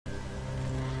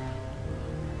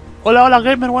Hola, hola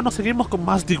gamer, bueno, seguimos con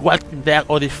más The Walking Dead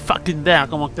o The Fucking Dead,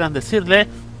 como quieran decirle.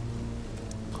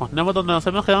 Continuamos donde nos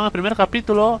hemos quedado en el primer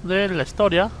capítulo de la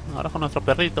historia, ahora con nuestro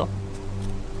perrito.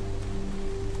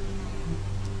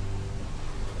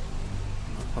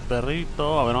 Nuestro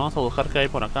perrito, a ver, vamos a buscar qué hay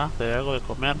por acá, si hay algo de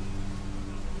comer.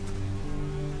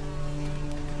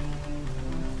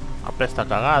 Apesta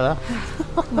cagada.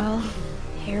 Well,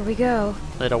 here we go.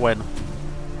 Pero bueno,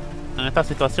 en estas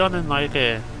situaciones no hay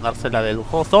que dársela de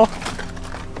lujoso.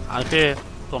 Hay que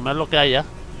comer lo que haya.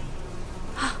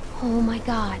 Oh my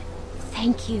god.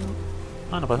 Thank you.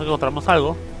 Bueno, parece que encontramos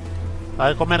algo. Hay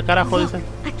de comer, carajo, Look, dice.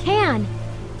 a can.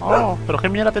 Oh, pero qué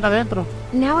mierda tiene adentro.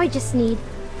 Now I just need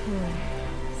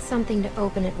something to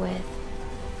open it with.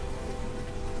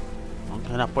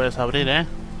 Aunque la puedes abrir,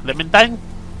 Clementine.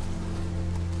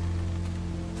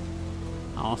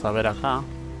 Vamos a ver acá.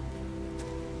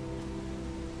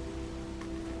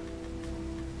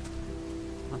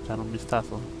 Vamos a echar un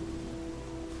vistazo.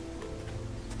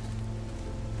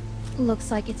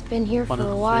 Looks like it's been here for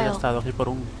Bueno, a sí, he while. estado aquí por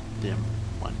un tiempo.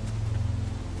 Bueno.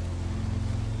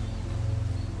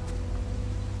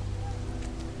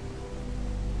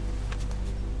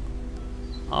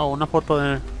 Oh, una foto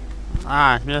de...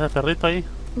 Ah, mira ese perrito ahí.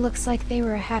 Looks like they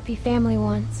were a happy family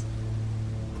once.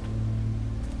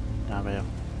 Ya veo.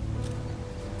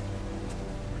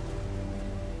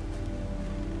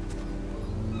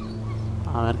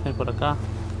 A ver qué hay por acá.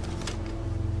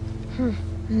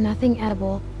 Nothing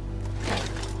edible.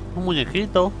 Un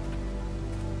muñequito.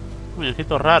 Un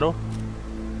muñequito raro.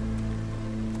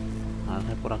 A ver qué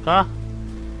hay por acá.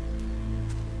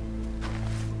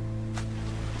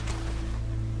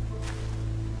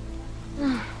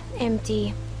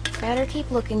 Empty. Better keep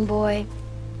looking, boy.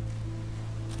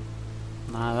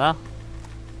 Nada.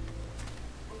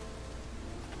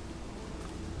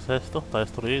 ¿Qué es esto? Está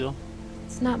destruido.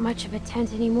 It's not much of a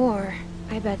tent anymore.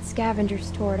 I bet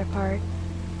scavengers tore it apart.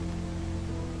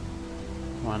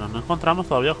 Bueno, no encontramos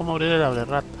todavía cómo abrir el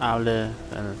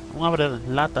un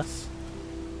abrelatas.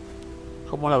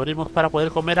 ¿Cómo lo abrimos para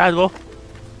poder comer algo?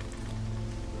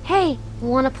 Hey,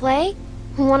 wanna play?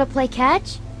 Wanna play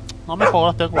catch? No me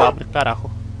jodas, tengo que abrir,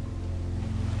 carajo.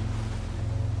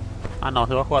 Ah, no,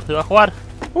 se va a jugar, se va a jugar.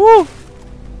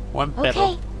 Buen perro.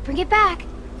 Okay, bring it back.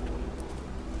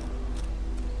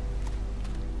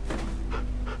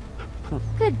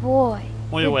 Good boy.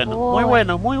 Muy Good bueno, boy. muy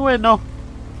bueno, muy bueno.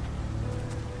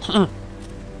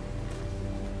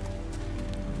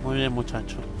 Muy bien,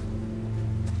 muchacho.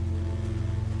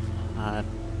 A ver,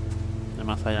 ¿qué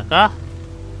más hay acá?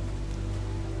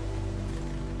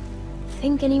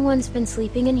 Think anyone's been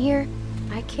sleeping in here?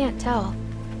 I can't tell.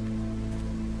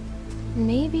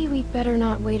 Maybe we'd better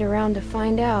not wait around to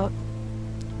find out.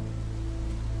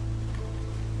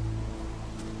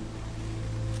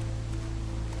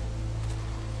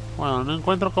 Bueno, no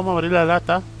encuentro cómo abrir la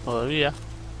lata todavía.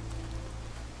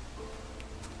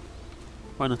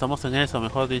 Bueno, estamos en eso,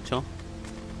 mejor dicho.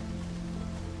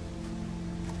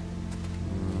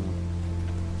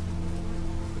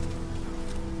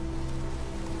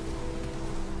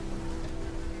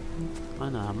 No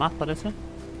hay nada más, parece.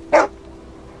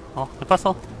 Oh, ¿qué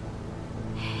pasó?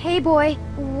 Hey boy,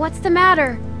 what's the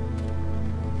matter?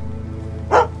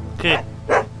 ¿Qué?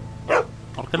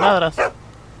 ¿Por qué ladras?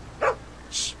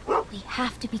 Shh, we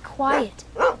have to be quiet.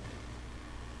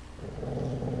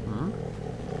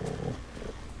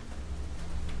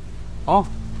 Oh.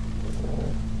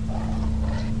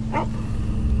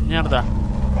 Mierda.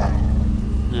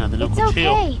 Mira, tiene un It's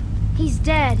cuchillo. okay. He's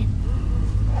dead.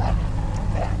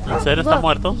 ¿En serio está Look,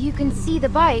 muerto? you can see the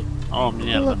bite. Oh,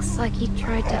 mierda. Looks like he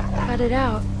tried to cut it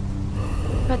out.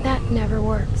 But that never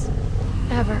works.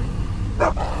 Ever.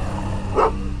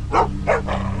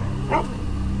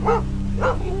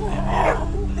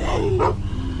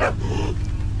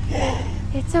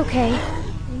 It's okay.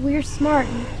 We're smart.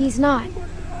 He's not.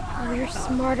 We're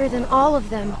smarter than all of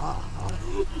them.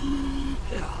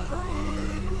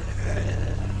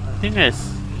 ¿Quién es?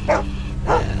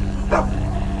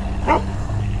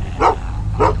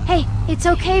 Hey, it's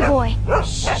okay, boy.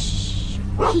 Shh.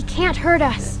 He can't hurt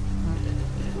us.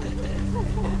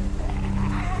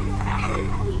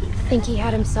 Think he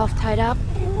had himself tied up?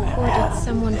 Or did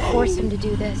someone force him to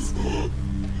do this?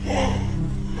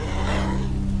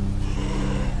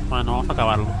 Bueno, vamos a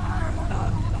acabarlo.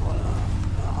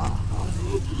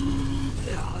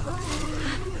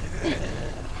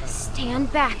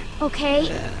 Stand back, okay?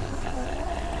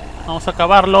 Vamos a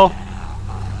acabarlo.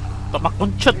 Toma,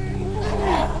 concha.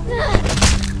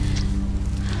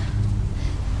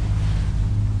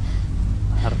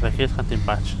 Regis Hunting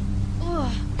Patch.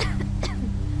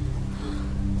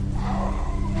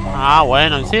 Ah,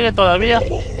 bueno, y sigue todavía.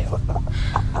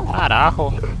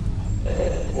 Carajo.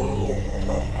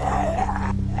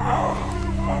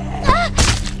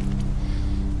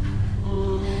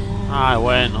 Ay,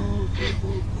 bueno.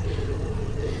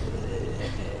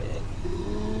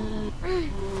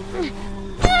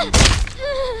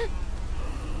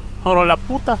 Oro la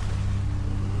puta.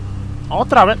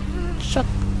 Otra vez. Shut.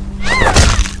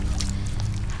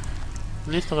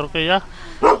 Listo, creo que ya.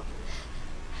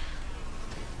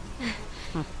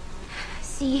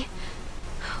 See,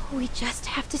 we just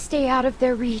have to stay out of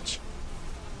their reach.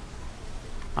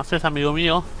 Así es, amigo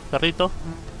mío, perrito.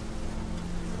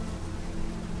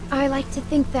 I like to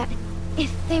think that if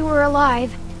they were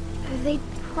alive, they'd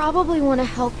probably want to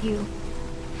help you.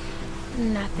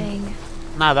 Nothing.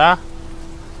 Nada.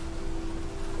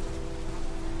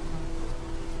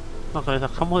 Lo que le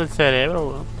sacamos del cerebro,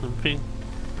 weón. En fin.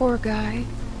 Poor guy.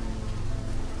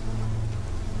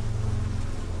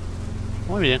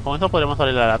 Muy bien, con eso podríamos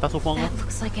abrir la lata, supongo. That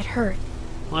looks like it hurt.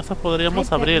 Con eso I'd podríamos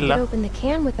bet we could abrirla. open the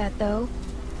can with that though.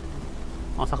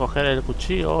 Vamos a coger el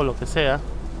cuchillo o lo que sea.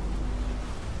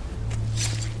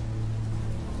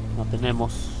 No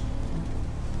tenemos.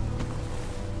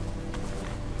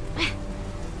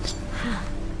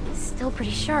 Still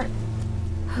pretty sharp.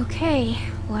 Okay,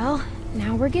 well,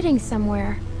 now we're getting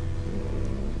somewhere.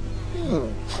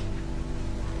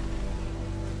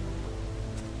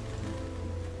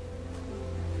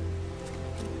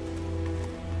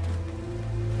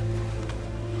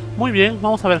 Muy bien,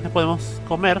 vamos a ver qué podemos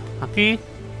comer aquí.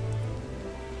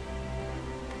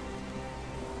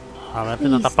 A ver si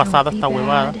nos está Please pasada don't esta be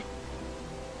huevada. bad.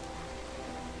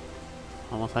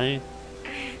 Vamos ahí.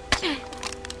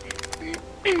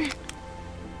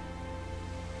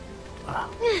 Ah.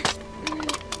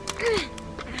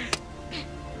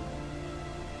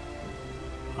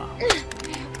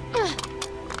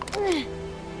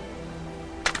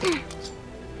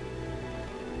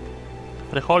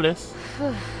 Frijoles.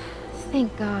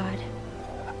 Thank God.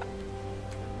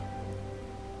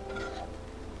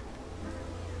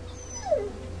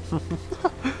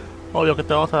 Obvio que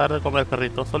te vamos a dar de comer,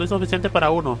 perrito. Solo es suficiente para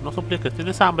uno. No supliques.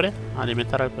 ¿Tienes hambre?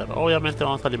 Alimentar al perro. Obviamente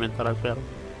vamos a alimentar al perro.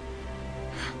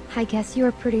 I guess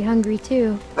you're pretty hungry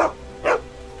too.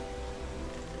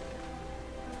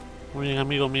 Muy bien,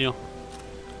 amigo mío.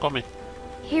 Come.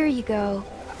 Here you go.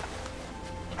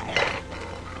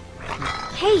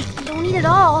 Hey, don't eat it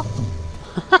all.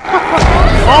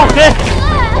 ¡Oh, qué!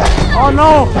 ¡Oh,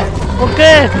 no! ¿Por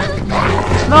qué?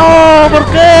 ¡No! ¿Por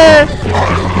qué?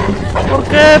 ¿Por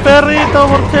qué, perrito?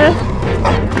 ¿Por qué?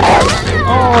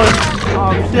 ¡Oh!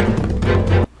 ¡Oh, shit!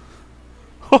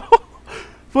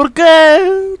 ¿Por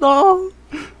qué? ¡No!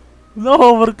 ¡No!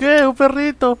 ¿Por qué? ¡Un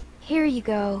perrito! Here you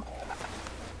go.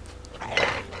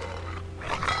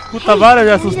 ¡Puta madre,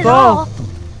 me Don't eat it asustó! all.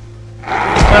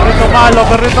 ¡Perrito malo!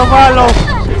 ¡Perrito malo!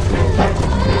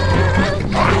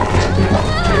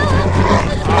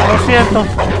 Ah, lo siento.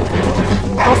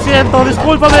 Lo siento,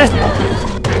 discúlpame.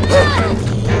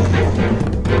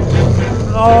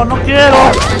 No, no quiero.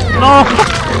 No.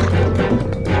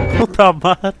 Puta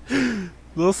madre.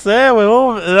 No sé,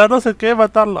 weón. Ya no sé qué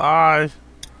matarlo. Ay.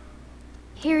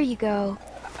 Here you go.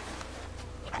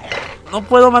 No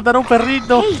puedo matar a un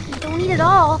perrito. Hey, don't eat it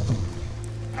all.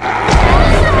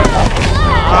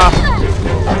 Ah.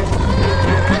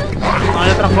 No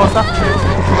hay otra cosa.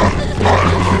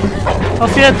 Lo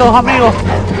siento, amigo.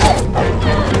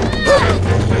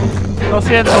 Lo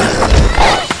siento.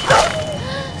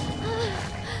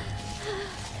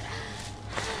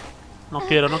 No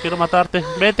quiero matarte.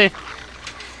 Vete.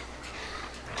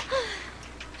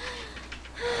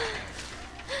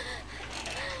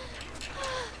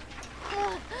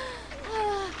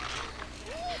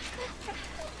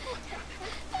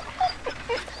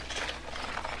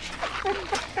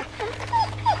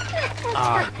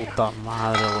 Ay, puta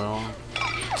madre, weón.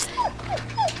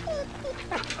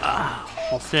 Ah,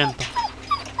 lo siento.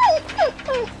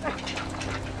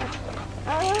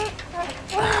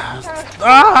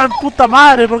 Ah, puta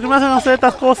madre, ¿por qué me hacen hacer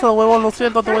estas cosas, huevón? Lo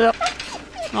siento, te voy a...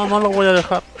 No, no lo voy a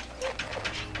dejar.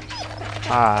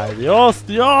 Ay, Dios,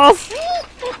 Dios.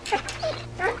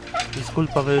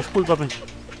 Discúlpame, discúlpame.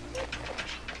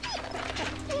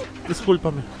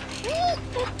 Discúlpame.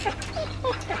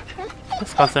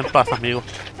 Descansa en paz, amigo.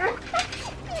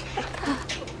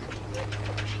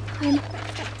 I'm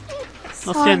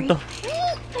Lo sorry. siento.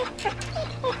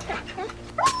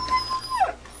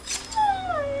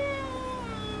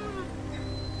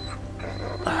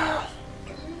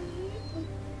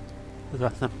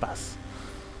 Descansa en paz.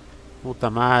 Puta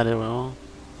madre, weón.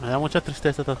 Me da mucha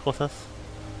tristeza estas cosas.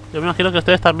 Yo me imagino que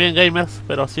ustedes también, gamers,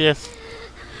 pero así es.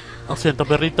 Lo siento,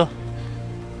 perrito.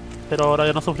 Pero ahora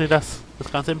ya no sufrirás.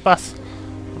 Descansa en paz,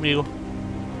 amigo.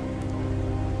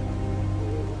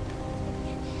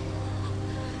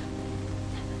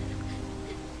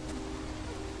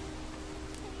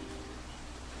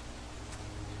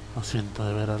 Lo siento,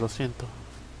 de veras, lo siento.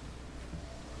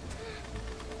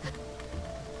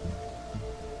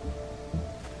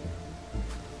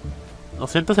 Lo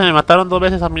siento, se me mataron 2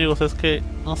 veces, amigos. Es que,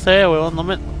 no sé, weón,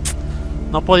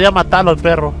 no podía matarlo el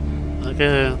perro. Es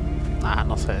que...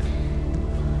 no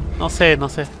sé. No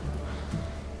sé.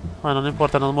 Bueno, no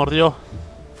importa, nos mordió.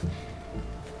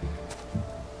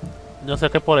 Yo sé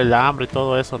que por el hambre y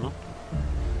todo eso, ¿no?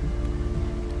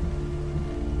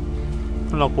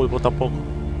 No lo culpo tampoco.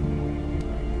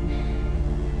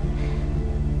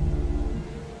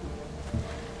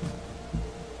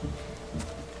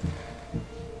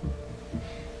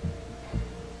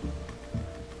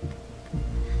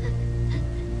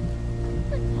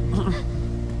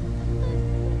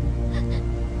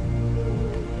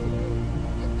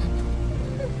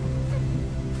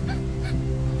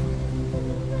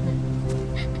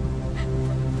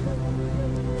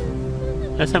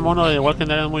 Ese mono de Walking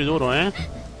Dead es muy duro, ¿eh?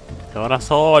 Que ahora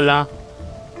sola.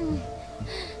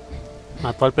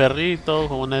 Mató al perrito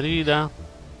con una herida.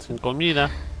 Sin comida.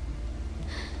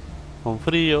 Con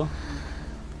frío.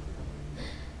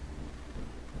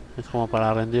 Es como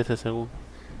para rendirse según.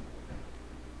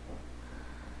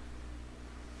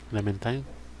 Clementine.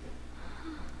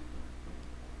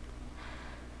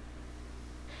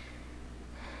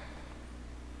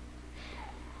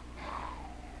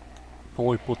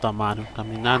 Uy, puta madre, un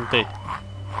caminante.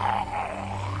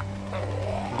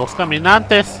 2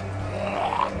 caminantes.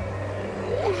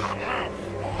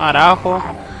 Carajo.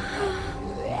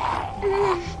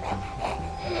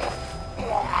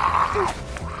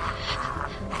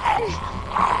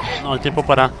 No hay tiempo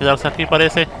para quedarse aquí,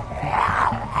 parece.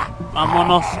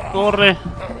 Vámonos, corre.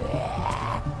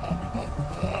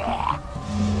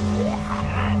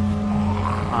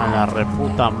 A la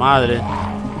reputa madre.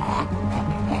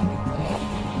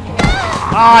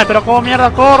 ¡Ay, pero cómo mierda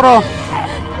corro!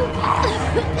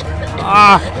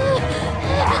 ¡Ah!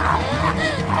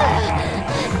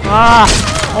 ¡Ah!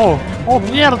 ¡Oh! ¡Oh,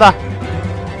 mierda!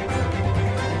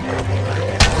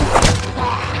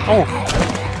 ¡Oh!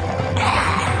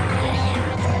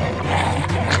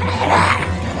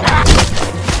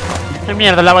 ¡Qué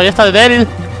mierda! La ballesta de Daryl.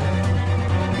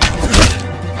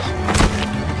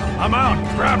 I'm out.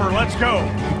 Grab her. Let's go.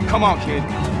 Come on, kid.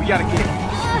 We gotta get it.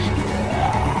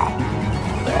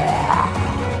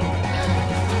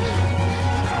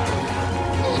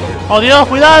 ¡Oh, Dios!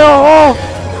 ¡Cuidado! ¡Oh!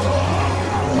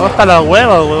 ¡Oh, hasta las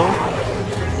huevas, weón!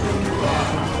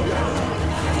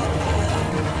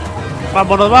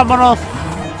 ¡Vámonos, vámonos!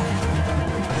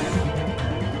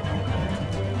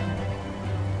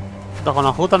 Con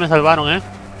la justa me salvaron, ¿eh?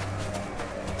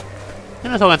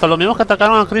 ¿Quiénes son estos? ¿Los mismos que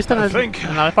atacaron a Kristen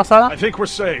en la vez pasada? I think we're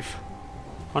safe.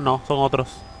 ¿O no? Son otros.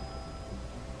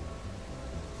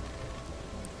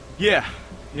 Yeah,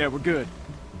 we're good.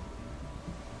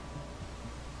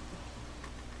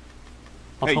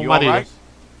 ¿O Hey, son you all maridos? right?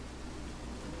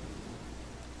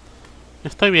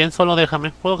 Estoy bien, solo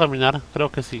déjame. ¿Puedo caminar?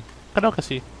 Creo que sí. Creo que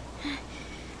sí.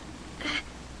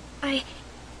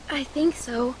 I think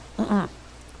so.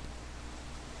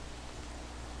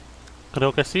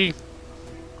 Creo que sí.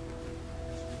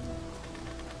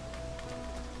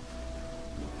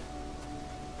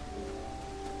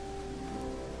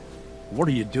 What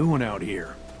are you doing out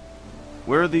here?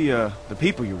 Where are the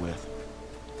people you're with?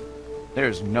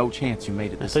 There's no chance you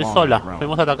made it this Estoy long sola. on your own.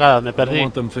 Fuimos atacadas. Me I don't perdí.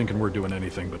 want them thinking we're doing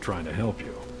anything but trying to help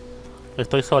you.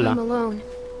 Estoy sola. I'm alone.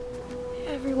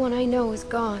 Everyone I know is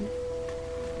gone.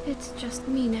 It's just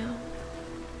me now.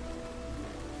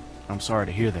 I'm sorry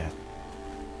to hear that.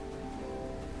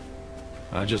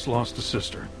 I just lost a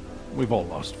sister. We've all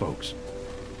lost folks.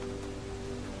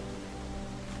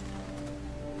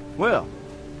 Well,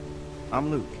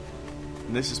 I'm Luke.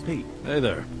 And this is Pete. Hey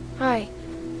there. Hi.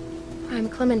 I'm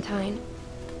Clementine.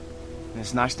 And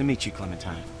it's nice to meet you,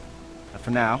 Clementine.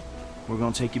 For now, we're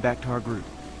gonna take you back to our group.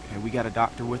 Okay, we got a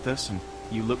doctor with us, and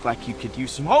you look like you could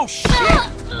use some... Oh, shit!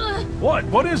 What?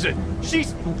 What is it?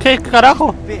 She's ¿Qué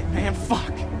carajo? bit, man.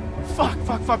 Fuck.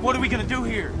 What are we gonna do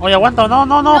here? Oye, aguanta. No.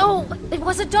 No, it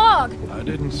was a dog. I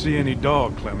didn't see any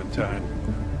dog, Clementine.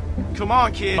 Come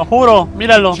on, kid. Lo juro.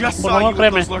 Míralo. Just Por saw you favor, with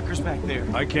créeme. those lurkers back there.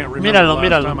 I can't remember Míralo, the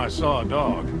last míralo. time I saw a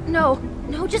dog. No,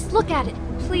 just look at it,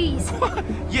 please.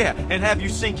 Yeah, and have you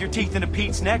sink your teeth into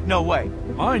Pete's neck? No way.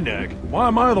 My neck? Why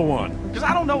am I the one? Because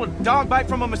I don't know a dog bite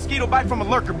from a mosquito bite from a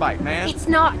lurker bite, man. It's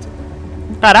not.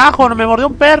 Carajo, no me mordió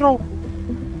un perro.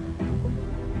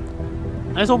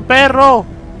 ¡Es un perro!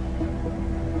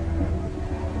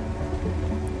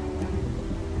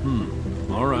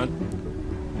 All right.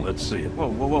 Let's see it. Whoa,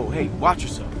 whoa, whoa, hey, watch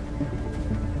yourself.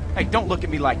 Hey, don't look at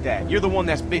me like that. You're the one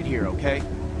that's bit here, okay?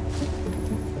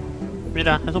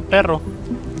 Mira, es un perro.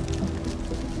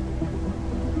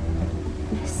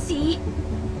 See?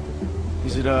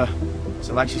 Is it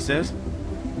like she says?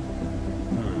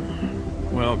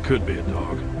 Well, could be a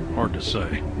dog. Hard to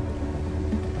say.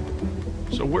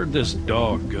 So where'd this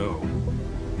dog go?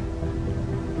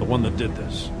 The one that did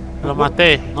this. Lo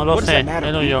maté, no lo What does sé. that matter,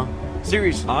 Él huyó.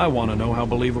 Seriously. I want to know how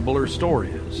believable her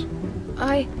story is.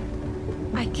 I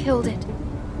killed it.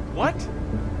 What?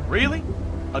 Really?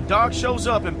 A dog shows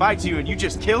up and bites you and you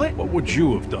just kill it? What would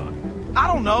you have done? I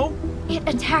don't know. It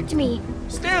attacked me.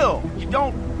 Still, you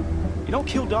don't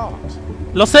kill dogs.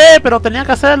 Lo sé, pero tenía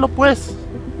que hacerlo, pues.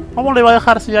 ¿Cómo le iba a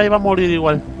dejar si ya iba a morir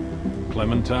igual?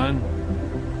 Clementine,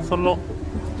 Solo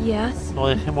Yes. lo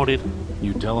dejé morir.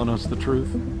 you telling us the truth?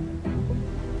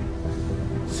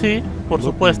 Sí, por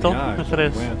Look supuesto. in the eyes, ¿Qué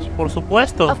crees? Lance. Por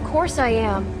supuesto. Of course I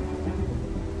am.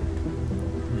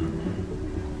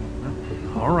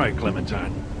 All right,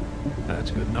 Clementine.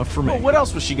 That's good enough for me. Well, what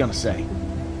else was she gonna say?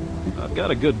 I've got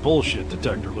a good bullshit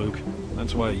detector, Luke.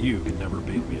 That's why you can never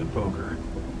beat me at poker.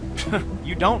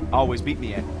 You don't always beat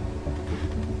me at.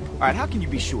 Alright, how can you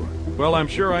be sure? Well, I'm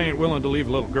sure I ain't willing to leave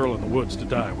a little girl in the woods to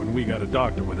die when we got a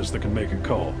doctor with us that can make a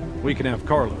call. We can have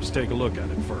Carlos take a look at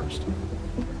it first.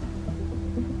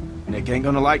 Nick ain't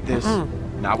gonna like this.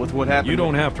 Not with what happened. You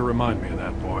don't have to remind me of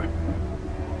that, boy.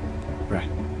 Right.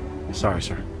 Sorry,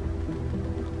 sir.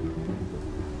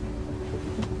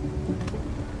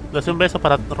 Dase un beso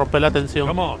para romper la tensión.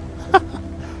 Come on.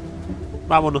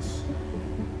 Vámonos.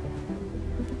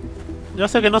 Yo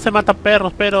sé que no se matan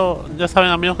perros, pero ya saben,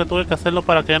 amigos, que tuve que hacerlo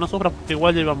para que ya no sufra, porque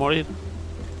igual ya iba a morir.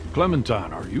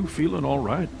 Clementine, are you feeling all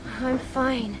right? I'm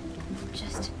fine.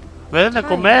 Just Ven de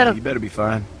comer. You better be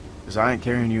fine. Because I ain't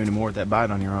carrying you anymore with that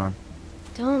bite on your arm.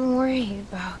 don't worry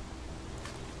about.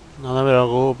 No te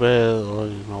preocupes. Uy,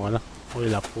 mi abuela. Uy,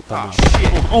 la puta Ah,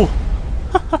 madre. shit.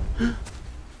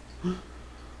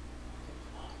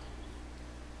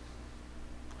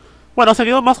 Bueno,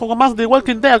 seguimos más con más de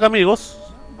Walking Dead, amigos.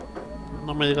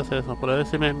 No me digas eso, pero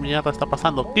decime mierda está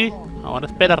pasando aquí. Ahora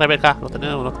espera, Rebeca, lo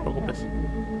tenemos, no te preocupes.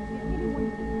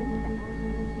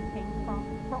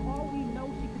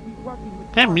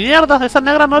 ¿Qué mierda? Esa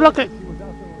negra no es la que...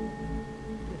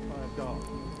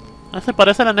 Ese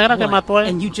parece la negra que mató a él.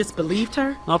 And you just believed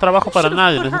her? No trabajo para Should've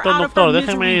nadie, put her necesito un out of doctor, her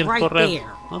déjenme misery ir, right correr. there.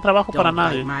 No trabajo para Don't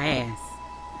bite nadie. my ass.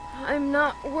 I'm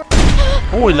not.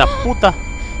 Uy, la puta.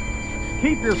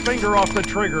 Keep your finger off the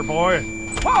trigger, boy.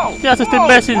 Whoa! ¿Qué hace este Whoa,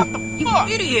 imbécil? what the You fuck?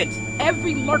 idiot!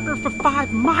 Every lurker for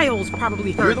 5 miles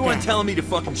probably You're heard the one that. telling me to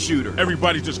fucking shoot her.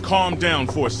 Everybody just calm down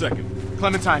for a second.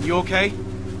 Clementine, you okay?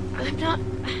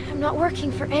 I'm not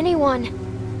working for anyone.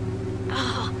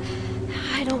 Oh,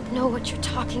 I don't know what you're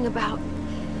talking about.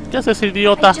 ¿Qué haces, I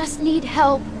idiota? just need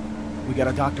help. We got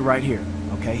a doctor right here,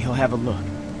 okay? He'll have a look.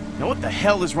 Now what the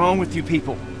hell is wrong with you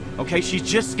people? Okay, she's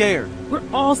just scared. We're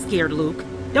all scared, Luke.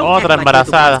 Don't Otra act like you're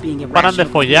the embarazada. ones being Paran de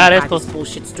irrational follar by estos. this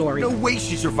bullshit story. No way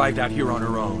she survived out here on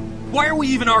her own. Why are we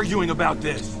even arguing about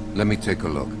this? Let me take a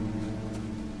look.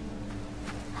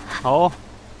 Oh.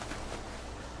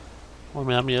 Oh,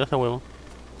 me da miedo ese huevo.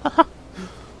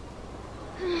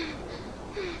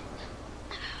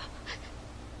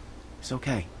 It's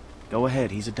okay. Go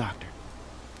ahead, he's a doctor.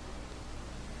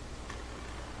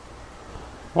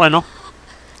 Bueno.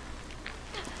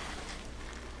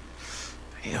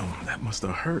 Damn, that must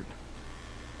have hurt.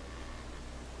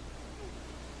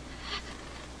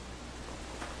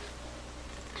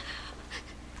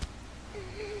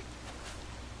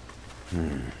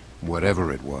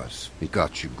 Whatever it was, it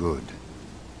got you good.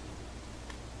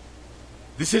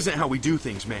 This isn't how we do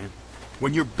things, man.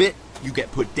 When you're bit, you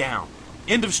get put down.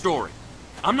 End of story.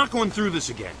 I'm not going through this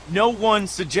again. No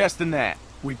one's suggesting that.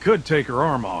 We could take her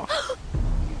arm off.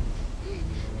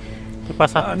 ¿Qué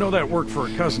pasa? I know that worked for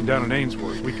a cousin down in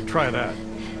Ainsworth. We could try that.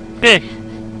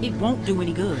 ¿Qué? It won't do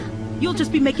any good. You'll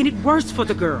just be making it worse for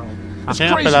the girl. ¿A That's quién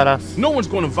me crazy. pelarás? No one's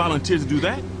going to volunteer to do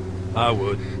that. I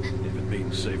would, if it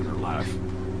means saving her life.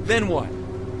 Then what?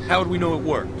 How would we know it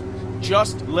worked?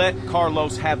 Just let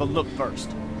Carlos have a look first.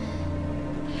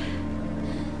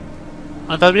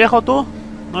 ¿Estás viejo tú?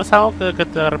 No es algo que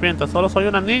te arrepientas. Solo soy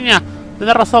una niña.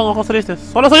 Tienes razón, ojos tristes.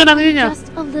 Solo soy una niña. Just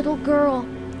a little girl.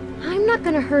 I'm not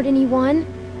gonna hurt anyone.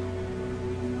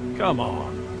 Come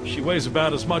on. She weighs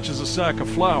about as much as a sack of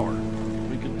flour.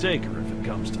 We could take her if it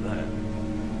comes to that.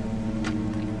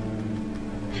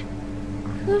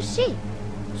 Who's she?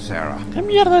 Sarah, ¿Qué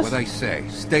mierda what es? I say,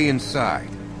 stay inside.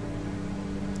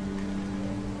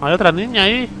 Hay otra niña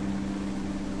ahí.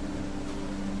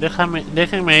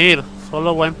 Déjenme ir.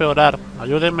 Solo voy a empeorar.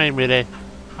 Ayúdenme y miré.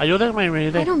 Ayúdenme y I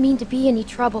miré. don't mean to be any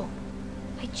trouble.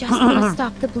 I just want to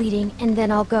stop the bleeding and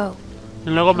then I'll go. Y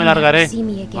luego me You'll never largaré. see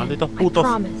me again, Malditos I putos.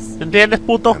 promise. ¿Entiendes,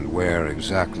 puto? And where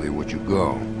exactly would you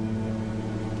go?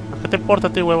 ¿Qué te importa a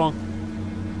ti, huevón?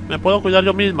 Me puedo cuidar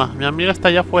yo misma. Mi amiga está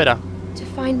allá afuera. To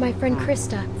find my friend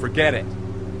Krista. Forget it.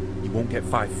 You won't get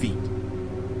 5 feet.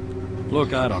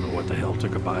 Look, I don't know what the hell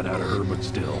took a bite out of her, but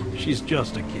still, she's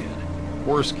just a kid.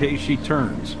 Worst case, she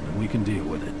turns, and we can deal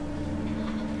with it.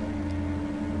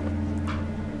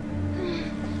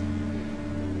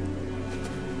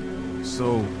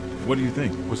 So, what do you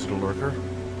think? Was it a lurker?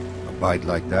 A bite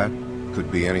like that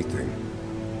could be anything.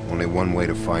 Only one way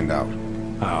to find out.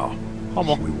 How?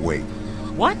 ¿Cómo? We wait.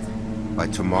 What? By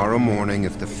tomorrow morning,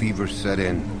 if the fever set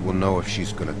in, we'll know if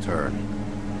she's gonna turn.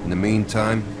 In the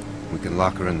meantime, we can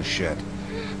lock her in the shed.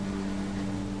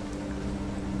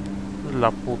 La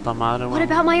puta madre, What huevón.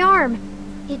 about my arm?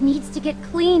 It needs to get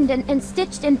cleaned and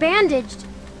stitched and bandaged.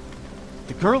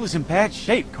 The girl is in bad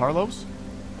shape, Carlos.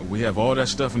 We have all that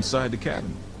stuff inside the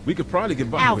cabin. We could probably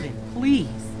get by with it. Alvin, please.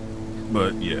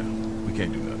 But yeah, we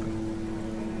can't do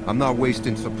nothing. I'm not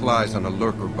wasting supplies on a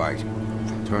lurker bite.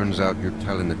 Turns out you're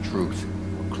telling the truth.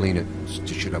 We'll clean it and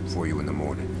stitch it up for you in the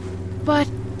morning. But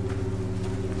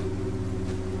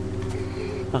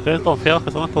Aquellos confiados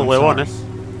que son estos I'm huevones.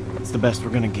 It's the best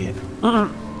we're gonna get.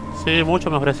 Sí, mucho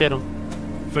me ofrecieron.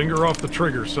 Finger off the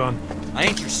trigger, son. I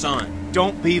ain't your son.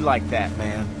 Don't be like that,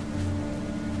 man.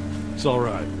 It's all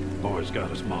right. Boy's got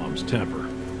his mom's temper.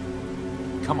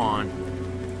 Come on.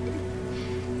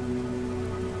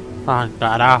 Ay,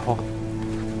 carajo.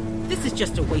 This is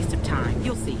just a waste of time.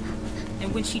 You'll see.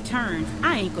 And when she turns,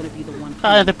 I ain't gonna be the one.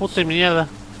 Cállate, puta mierda.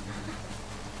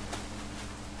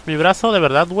 Mi brazo de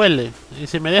verdad duele. Y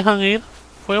si me dejan ir,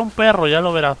 fue un perro, ya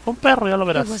lo verás. Fue un perro, ya lo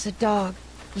it was verás. a dog.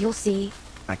 You'll see.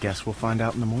 I guess we'll find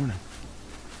out in the morning.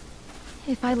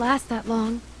 If I last that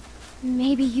long,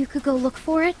 maybe you could go look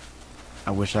for it?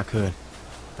 I wish I could.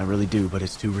 I really do, but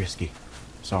it's too risky.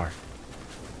 Sorry.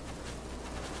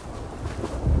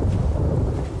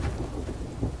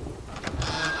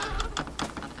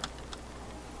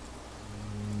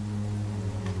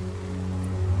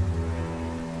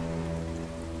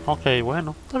 Ok,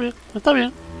 bueno, está bien, está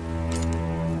bien.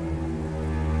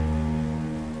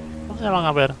 Ya van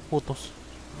a ver, putos.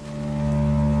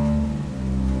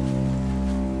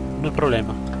 No hay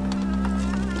problema.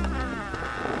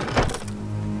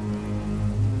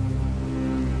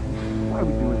 Why are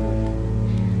we doing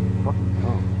this? Fucking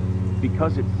dumb.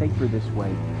 Because it's safer this way,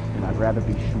 and I'd rather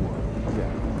be sure.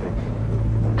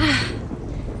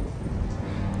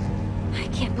 I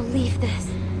can't believe this.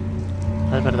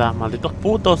 Es verdad, malditos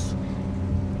putos.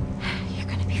 You're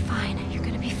gonna be fine. You're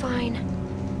gonna be fine.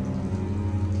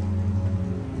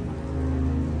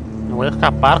 Me voy a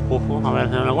escapar, cujo. A ver,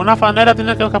 de alguna manera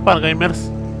tiene que escapar, gamers.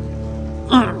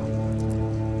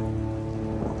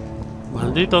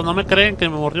 Malditos, no me creen que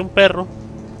me mordió un perro.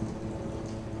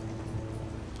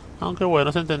 Aunque bueno,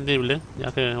 es entendible,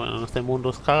 ya que bueno, en este mundo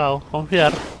es cagado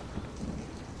confiar.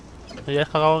 Ya es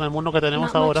cagado en el mundo que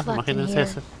tenemos Not much ahora, left in imagínense here.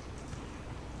 ese.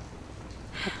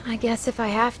 I guess if I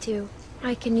have to,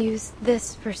 I can use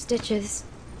this for stitches.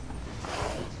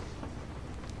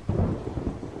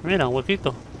 Mira, un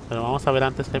huequito. Pero vamos a ver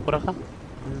antes qué hay por acá.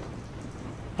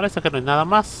 Parece que no hay nada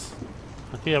más.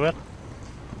 Aquí, a ver.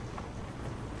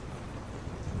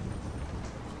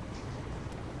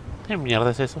 ¿Qué mierda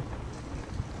es eso?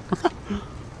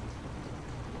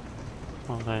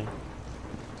 Ok.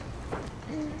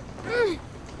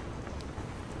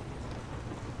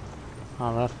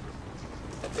 A ver.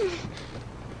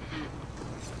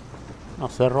 No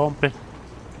se rompe.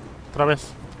 Otra vez.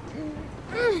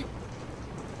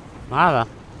 Nada.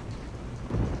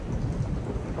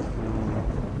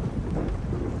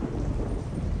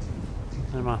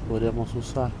 ¿Qué más podríamos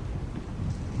usar?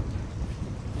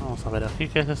 Vamos a ver aquí,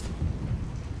 ¿qué es esto?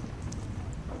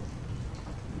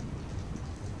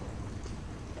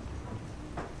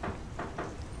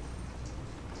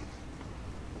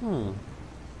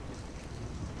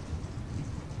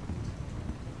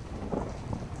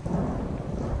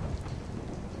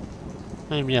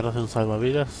 Ay, mierda, es un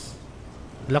salvavidas.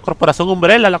 La corporación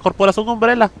Umbrella, la corporación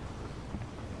Umbrella.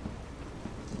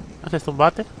 ¿Es esto un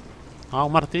bate? Ah,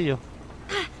 un martillo.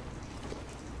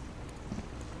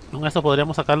 Con esto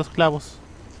podríamos sacar los clavos.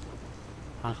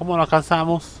 Ah, ¿cómo lo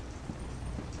alcanzamos?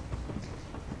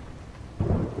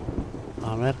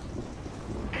 A ver.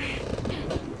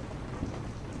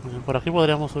 Por aquí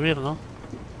podríamos subir, ¿no?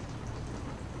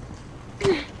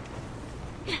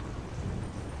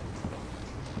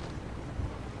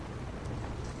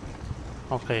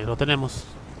 Ok, lo tenemos.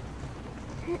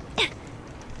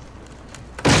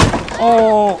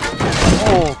 ¡Oh!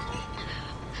 ¡Oh!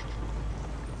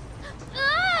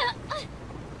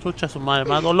 Chucha su madre,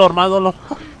 más dolor, más dolor.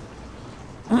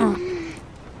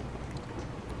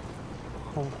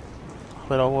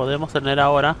 Pero podemos tener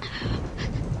ahora.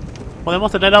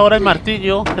 Podemos tener ahora el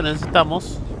martillo que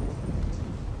necesitamos.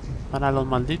 Para los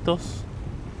malditos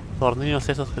tornillos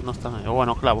esos que no están ahí. O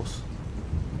bueno, clavos.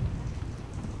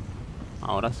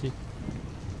 Ahora sí.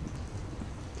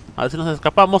 A ver si nos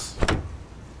escapamos.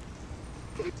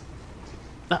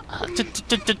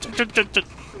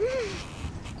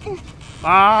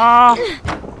 Ah,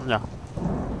 ya.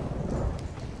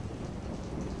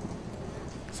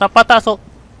 Zapatazo.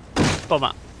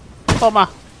 Toma. Toma.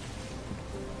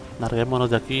 Larguémonos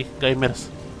de aquí, gamers.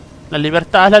 La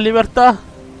libertad, la libertad.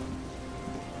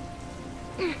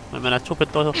 Me la chupen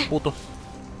todos esos putos.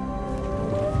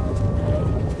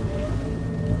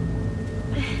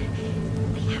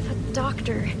 They have a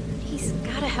doctor. He's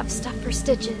gotta have stuff for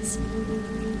stitches.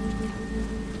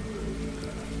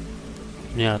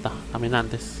 Mierda,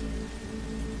 caminantes.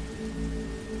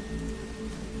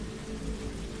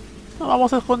 No,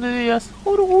 vamos a escondidillas.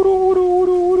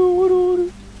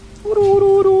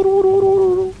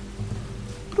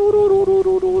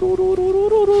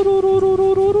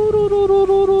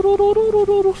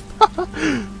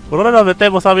 ¿Por dónde nos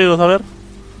metemos, amigos? A ver.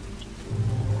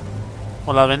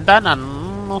 Por la ventana,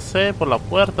 no sé, por la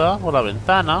puerta, por la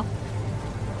ventana,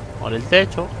 por el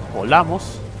techo,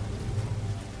 volamos.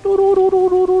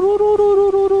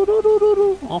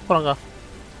 Vamos por acá.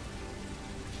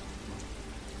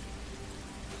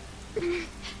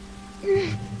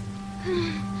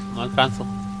 No alcanzo.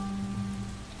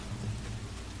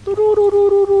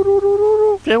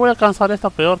 ¿Qué voy a alcanzar? Esta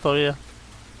peor todavía.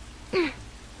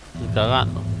 Ni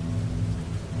cagando.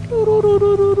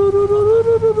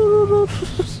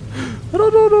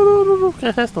 ¿Qué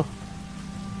es esto?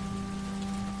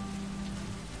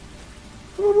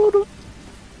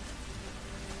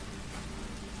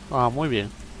 Ah, muy bien.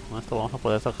 Con esto vamos a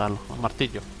poder sacarlo. Un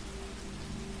martillo.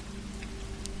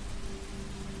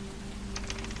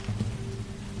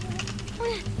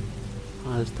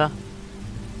 Ahí está.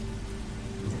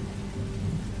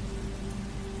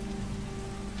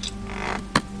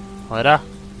 Fuera.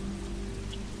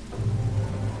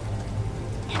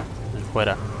 Y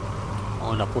fuera.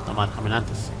 Oh, la puta madre,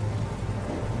 caminantes.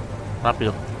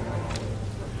 Rápido.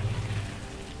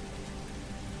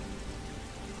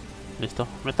 Listo,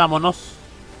 metámonos.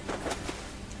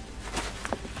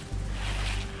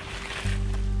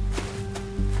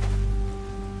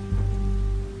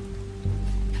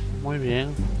 Muy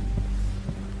bien.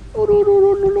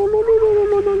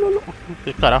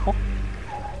 ¿Qué carajo?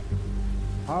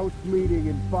 House meeting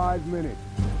in 5 minutes.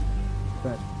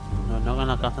 No hagan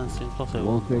la casa en 5 It won't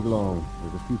segundos. take long.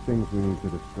 There's a few things we need to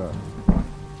discuss.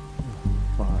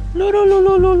 Fine.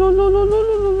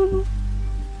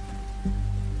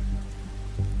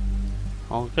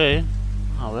 Ok,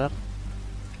 a ver.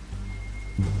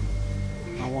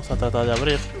 Vamos a tratar de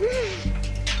abrir.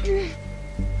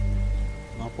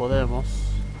 No podemos.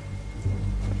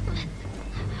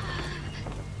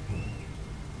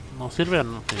 ¿No sirve o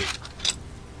no? Sí.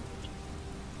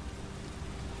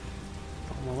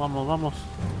 Vamos, vamos.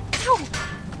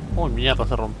 Uy, mierda,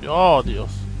 se rompió. Oh, Dios.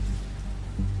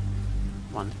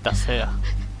 Maldita sea.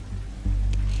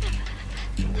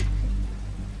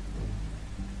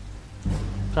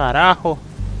 Carajo.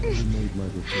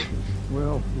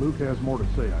 Well, Luke has more to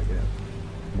say, I guess.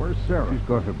 Where's Sarah? She's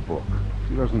got her book.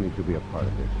 She doesn't need to be a part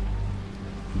of this.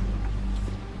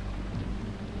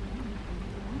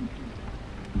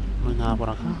 No hay nada por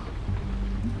acá.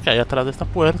 ¿Qué hay atrás de esta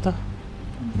puerta?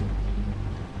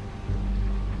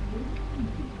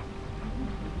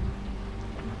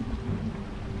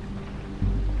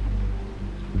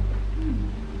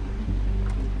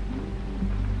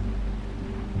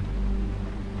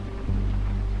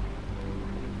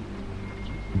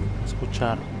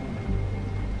 Escuchar.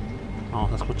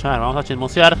 Vamos a escuchar, vamos a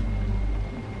chismosear.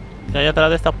 ¿Qué hay atrás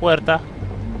de esta puerta?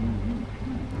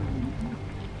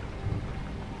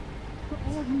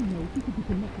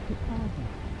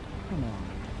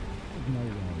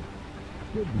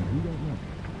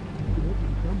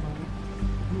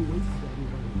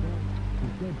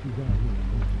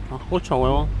 No escucho,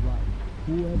 huevón.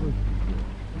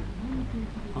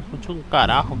 No escucho un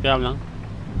carajo que hablan.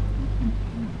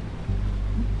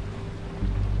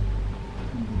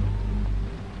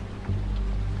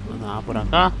 No hay nada por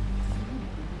acá.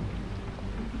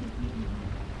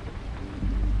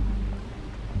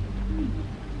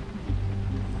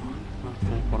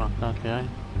 Ok, por acá, ¿qué hay?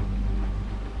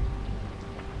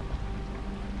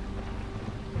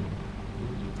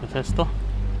 es esto?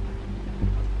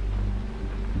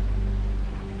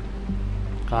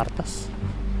 Cartas.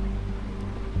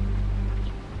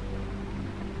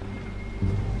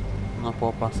 No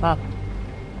puedo pasar.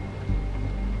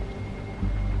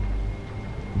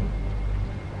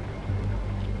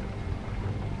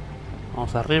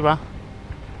 Vamos arriba.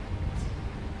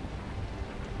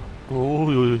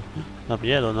 Uy, uy, da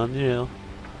miedo, da miedo.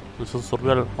 Me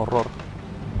susurbió el horror.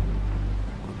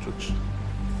 Chuch.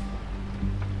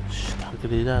 Shh,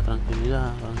 tranquilidad,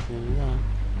 tranquilidad, tranquilidad.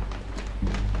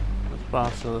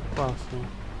 Despacio, despacio.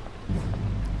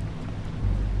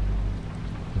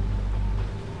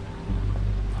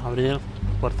 Abrir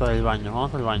puerta del baño,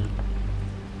 vamos al baño.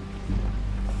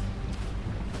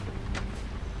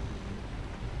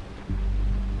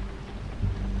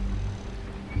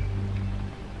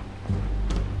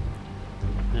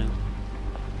 Bien.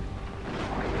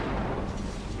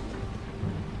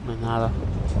 No hay nada.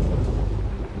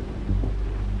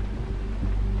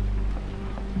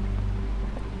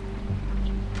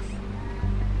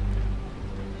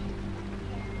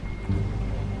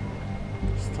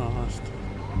 Esto.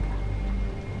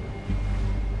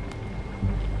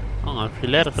 Un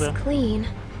alfiler, creo. It's clean.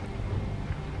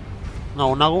 No,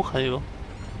 una aguja, digo.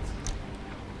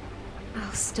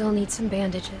 I'll still need some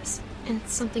bandages and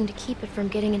something to keep it from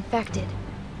getting infected.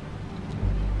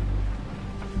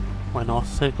 Bueno, vamos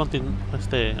a seguir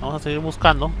vamos a seguir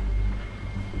buscando.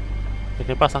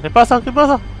 ¿Qué pasa? ¿Qué pasa? ¿Qué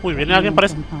pasa? Uy, viene alguien,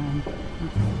 parece.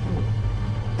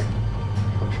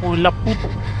 Uy, la puta.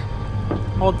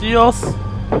 Oh, Dios.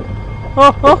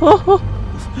 Oh, oh, oh, oh.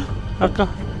 Acá.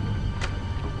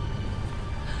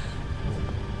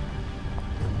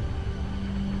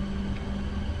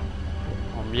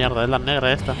 Oh, mierda, es la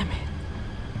negra esta.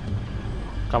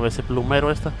 Cabeza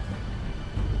plumero esta.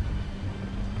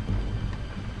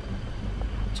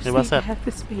 ¿Qué va a hacer?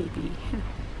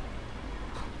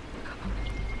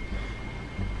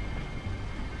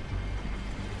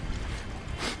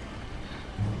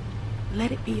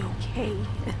 Let it be okay.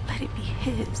 Let it be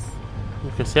his.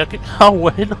 Que sea que... Ah,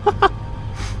 bueno.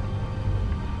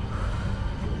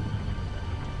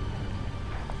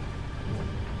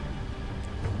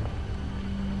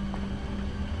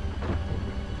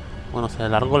 Bueno, se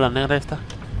largó la negra esta.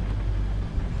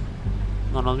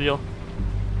 No nos vio.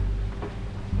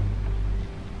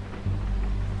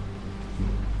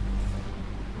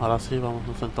 Ahora sí,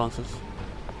 vámonos entonces.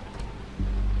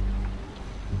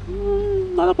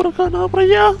 Nada por acá, nada por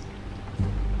allá.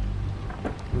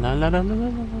 La.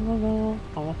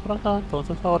 Vamos por acá,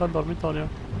 entonces ahora el dormitorio.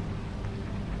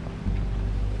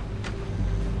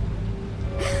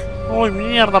 Uy,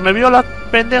 mierda, me vio la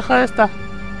pendeja esta.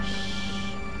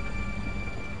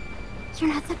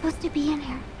 You're not supposed to be in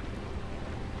here.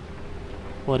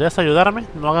 ¿Podrías ayudarme?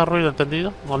 No hagas ruido,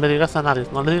 ¿entendido? No le digas a nadie,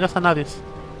 no le digas a nadie.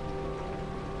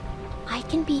 I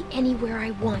can be anywhere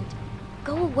I want.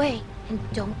 Go away and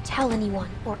don't tell anyone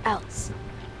or else.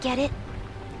 Get it?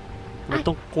 Mete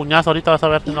un cuñazo ahorita, vas a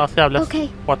ver si no se hablas. Okay.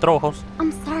 4 ojos.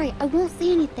 I'm sorry. I won't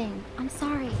say anything. I'm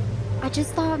sorry. I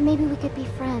just thought maybe we could be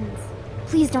friends.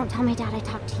 Please don't tell my dad I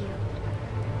talked to you.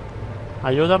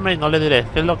 Ayúdame y no le diré.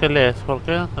 ¿Qué es lo que lees? ¿Por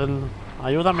qué?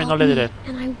 Ayúdame y no le diré.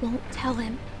 And I won't tell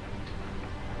him.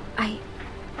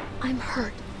 I'm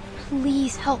hurt.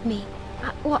 Please help me.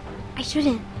 Well, I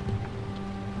shouldn't.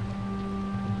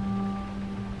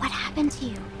 What happened to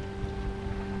you?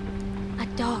 A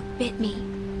dog bit me.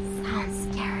 Sounds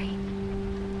scary.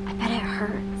 I bet it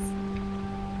hurts.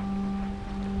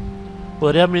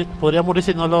 Podría morir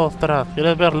si no lo tratas.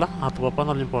 ¿Quieres verla? A tu papá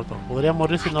no le importa. Podría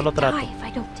morir si no lo trato. I if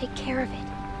I don't take care of it.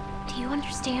 Do you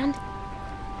understand?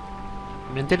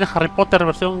 ¿Me entiendes? Harry Potter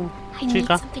versión I need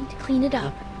chica. something to clean it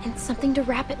up and something to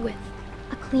wrap it with.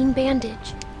 A clean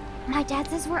bandage. My dad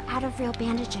says we're out of real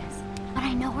bandages, but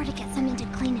I know where to get something to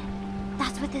clean it.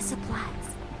 That's with his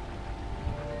supplies.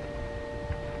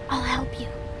 I'll help you.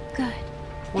 Good.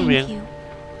 Muy Thank bien. you.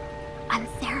 I'm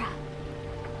Sarah.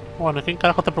 Bueno, ¿quién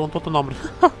carajo te preguntó tu nombre?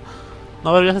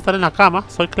 No deberías estar en la cama.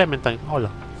 Soy Clementine. Hola,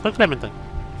 soy Clementine.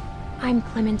 I'm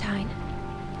Clementine.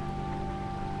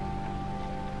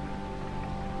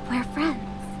 We're friends,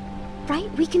 right?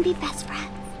 We can be best friends.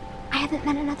 I haven't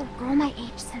met another girl my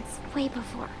age since way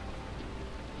before.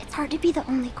 It's hard to be the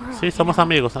only girl. Sí, somos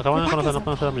amigos. Acabamos de conocernos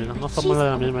con nuestras amigas. No somos de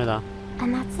la She's misma edad.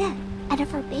 And that's it. And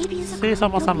if her baby is a Sí, girl,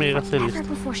 somos it'll be amigas, sí, forever listo.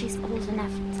 before she's old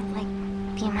enough to, like,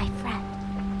 be my friend.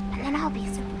 And then I'll be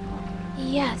super cool.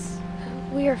 Yes,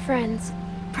 we are friends.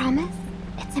 Promise?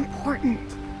 It's important.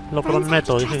 Lo Friends have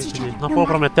to prometo. Dije trust each que sí. other, No no puedo matter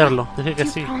prometerlo. what. Dije que Do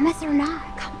you sí. promise or not?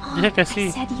 Come on. Dije que I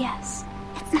sí. said yes.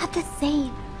 It's not the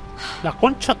same. La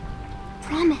concha.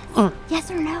 Promise.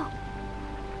 Yes or no?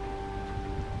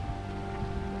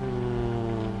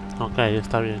 Ok,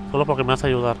 está bien. Solo porque me vas a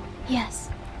ayudar. Yes.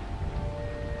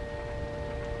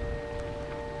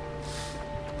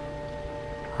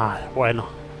 Ay, bueno.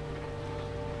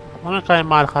 No me cae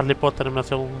mal Harry Potter en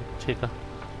versión chica.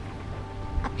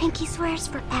 A pinky swears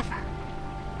forever.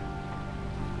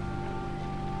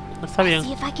 Está See bien.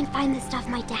 if I can find the stuff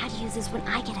my dad uses when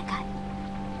I get a cut.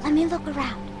 Let me look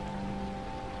around.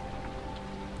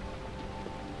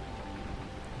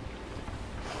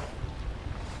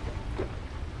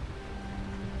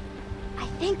 I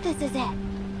think this is it.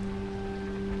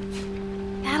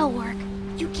 That'll work.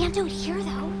 You can't do it here,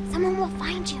 though. Someone will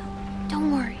find you.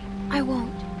 Don't worry, I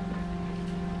won't.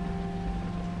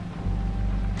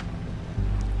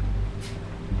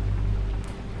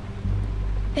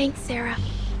 Thanks, Sarah.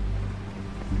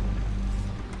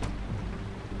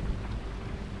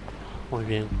 Muy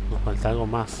bien, nos falta algo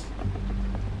más.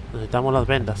 Necesitamos las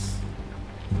vendas.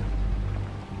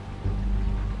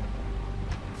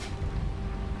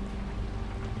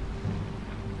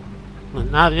 No hay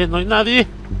nadie, no hay nadie.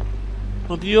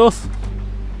 ¡Oh, Dios!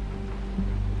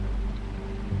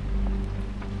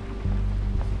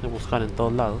 Voy a buscar en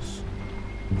todos lados.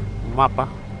 Un mapa.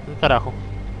 ¿Qué carajo?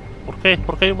 ¿Por qué?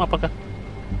 ¿Por qué hay un mapa acá?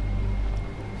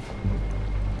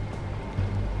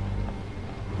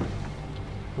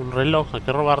 Un reloj, hay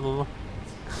que robarnos, ¿no?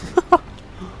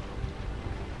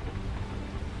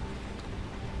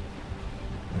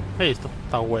 Listo,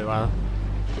 está huevada.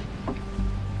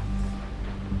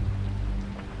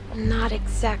 Not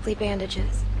exactly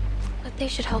bandages, but they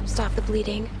should help stop the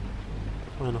bleeding.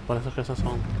 Bueno, parece que esas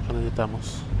son que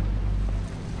necesitamos.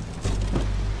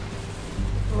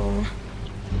 Oh,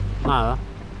 Nada.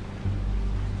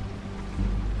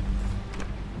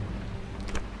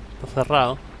 Está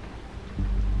cerrado.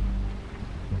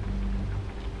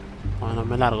 Bueno,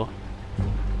 me largo.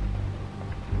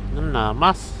 No hay nada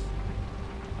más.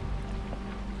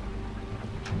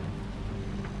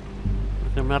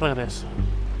 Que me regreso.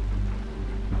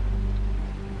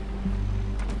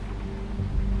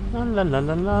 La la la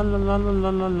la la la la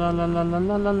la la la la la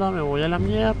la la la, me voy a la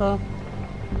mierda.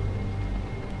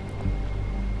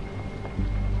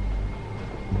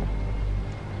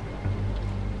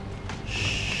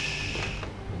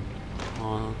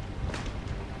 No,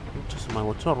 se me ha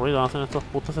mucho ruido, hacen estas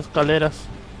putas escaleras.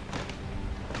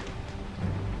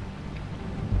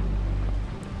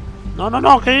 No, no,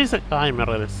 no, ¿qué hice? Ay, me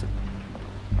regresé.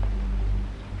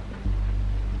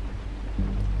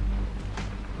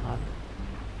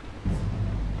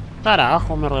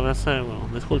 Carajo, me regresé, bueno,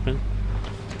 disculpen.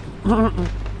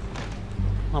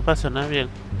 No presioné bien.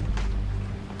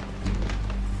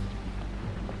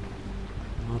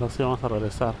 Ahora sí vamos a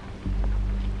regresar.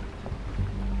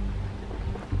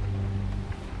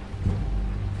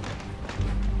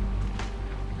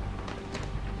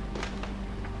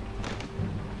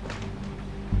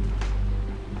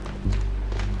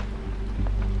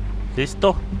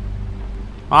 ¿Listo?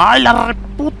 ¡Ay, la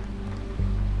reputa!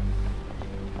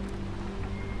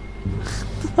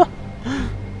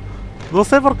 No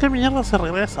sé por qué mierda se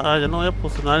regresa. Ah, ya no voy a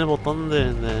posicionar el botón de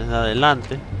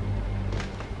adelante.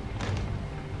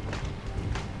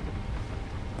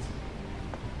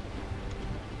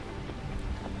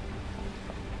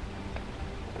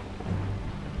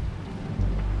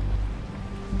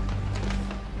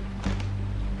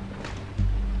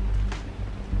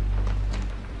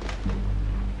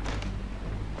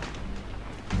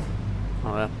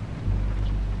 A ver.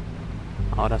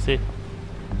 Ahora sí.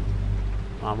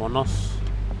 Vámonos.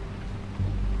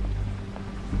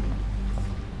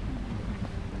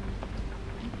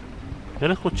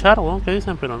 Quiero escuchar, weón, ¿qué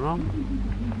dicen? Pero no.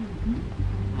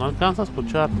 No alcanza a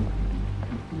escuchar.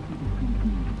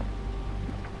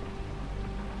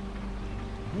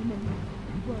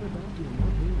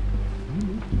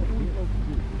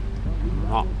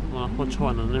 No, no escucho,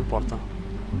 bueno, no importa.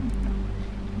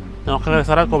 Tenemos que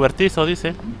regresar al cobertizo,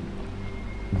 dice.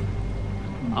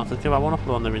 Así que vámonos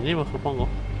por donde vinimos, supongo.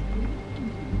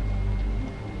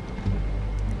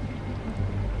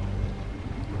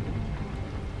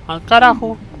 ¡Al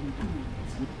carajo!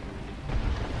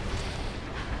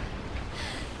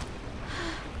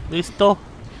 ¿Listo?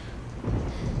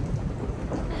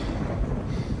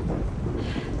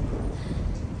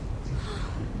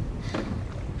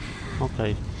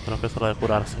 Ok, creo que es hora de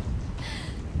curarse.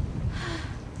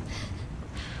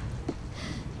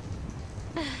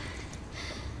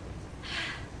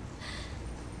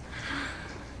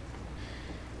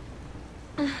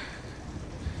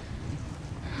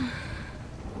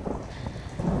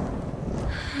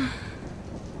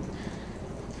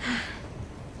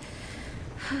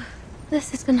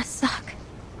 This is gonna suck.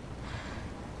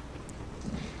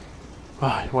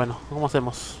 Ay, bueno, ¿cómo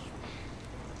hacemos?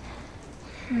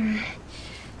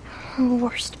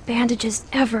 Worst bandages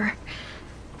ever.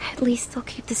 At least they'll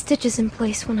keep the stitches in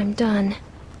place when I'm done.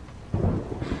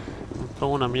 Son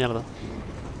una mierda.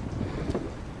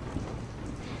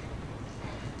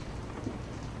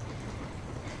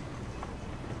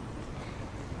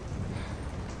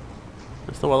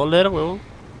 Esto va a doler, huevón.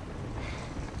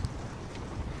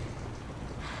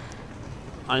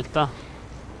 Ahí está.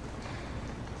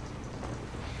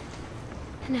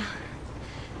 Now,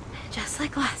 just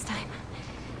like last time.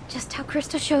 Just how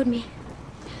Krista showed me.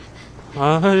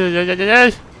 Ay, ay, ay, ay,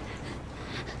 ay.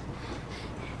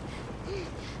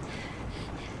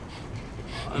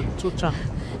 Ay, chucha.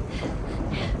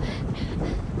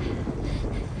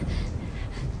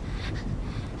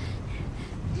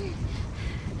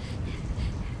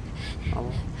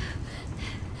 Vamos.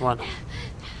 Bueno.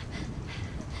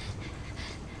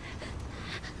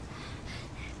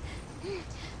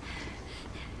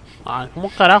 Ay, ¿cómo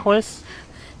carajo es?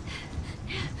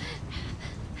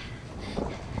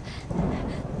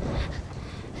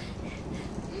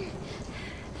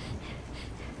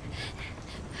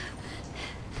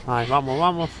 Ay, vamos,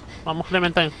 vamos. Vamos,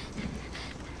 Clementine.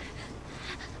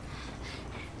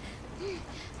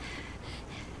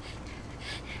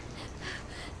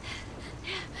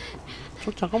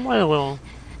 Chucha, ¿cómo es, huevón?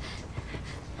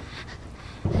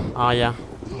 Ah, ya.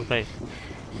 Ok.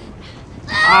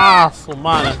 Ah, su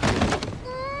madre.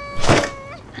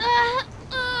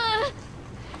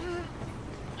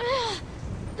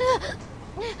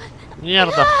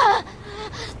 Mierda.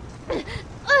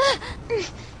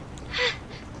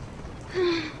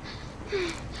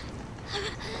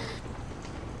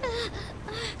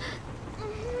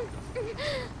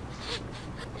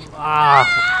 Ah,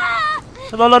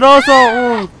 ¡qué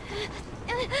doloroso!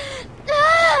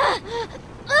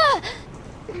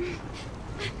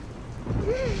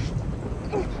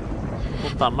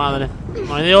 Puta madre,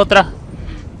 no hay de otra.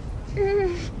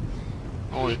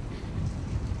 Uy.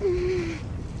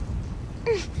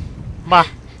 Va.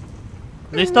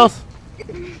 ¿Listos?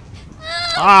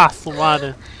 Ah, su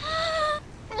madre.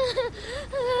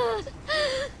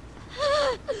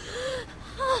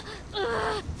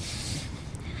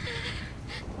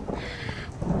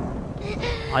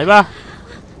 Ahí va.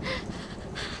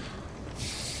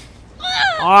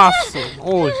 Ah, su...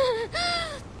 Uy.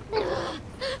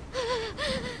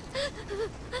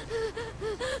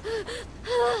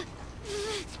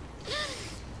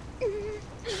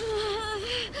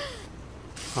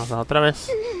 Vamos a otra vez.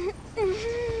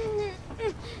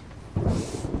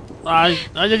 Ay,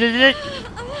 ay, ay, ay, ay.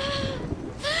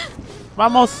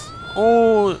 Vamos.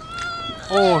 Uy.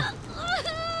 Uy.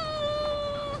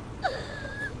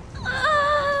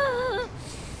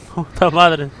 Puta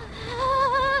madre.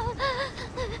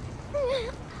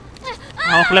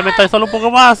 Vamos, Clementine, solo un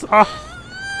poco más. Ah.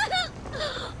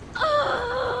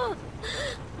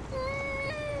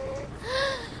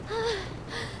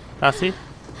 Así.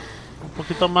 Un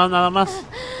poquito más, nada más.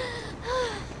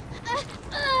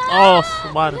 Oh,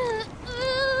 su madre.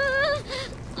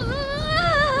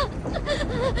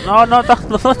 No, no,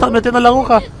 no estás metiendo la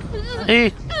aguja.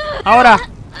 Ahí. Ahora.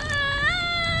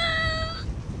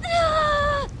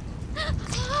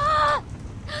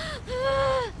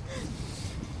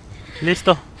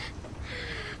 Listo.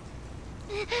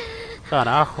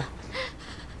 Carajo.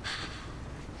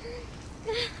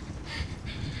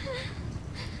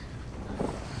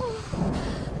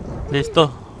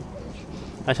 Listo.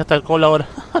 Ahí está el cola ahora.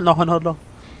 No, no, no.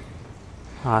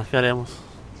 Ah, ¿qué haremos?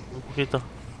 Un poquito.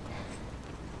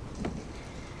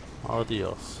 Oh,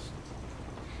 Dios.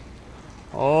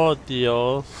 Oh,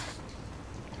 Dios.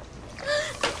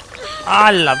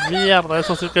 ¡Ah, la mierda!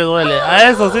 Eso sí que duele.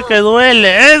 ¡Eso sí que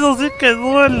duele! ¡Eso sí que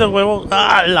duele, huevón!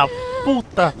 ¡Ah, la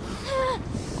puta!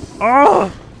 ¡Oh!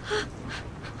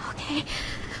 Okay.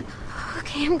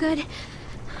 Okay, I'm good.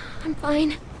 I'm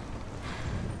fine.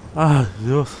 ¡Ah,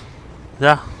 Dios!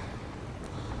 Ya.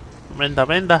 Venda,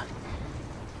 venda.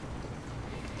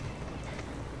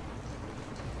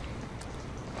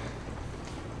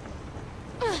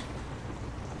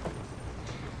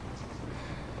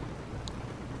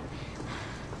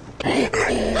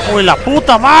 ¡Uy, la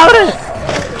puta madre!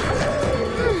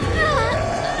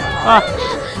 ¡Ah!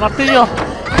 ¡Martillo!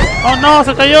 ¡Oh no!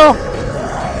 ¡Se cayó!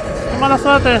 ¡Qué mala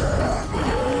suerte!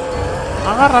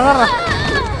 ¡Agarra, agarra!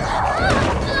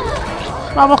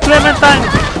 ¡Vamos, Clementine!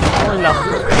 ¡Uy, la...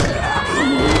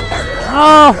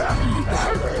 ¡No!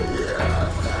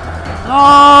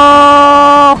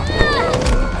 ¡No!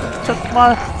 ¡Che,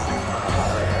 madre!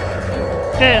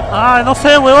 ¿Qué? ¡Ay, no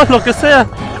sé, huevos! Lo que sea.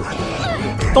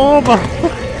 Toma.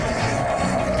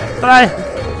 Trae.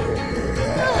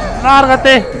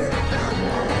 Lárgate.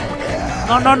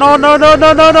 No, no, no, no, no,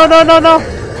 no, no, no, no, no, no.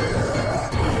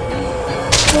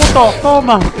 Puto,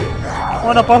 toma.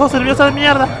 Bueno, por eso sirvió esa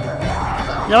mierda.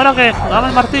 ¿Y ahora qué? Dame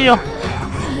el martillo.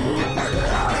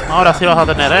 Ahora sí vas a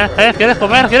tener, ¿eh? ¿Quieres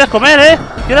comer? ¿Quieres comer, eh?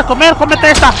 ¿Quieres comer?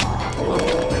 ¡Cómete esta!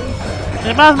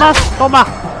 Y más, toma.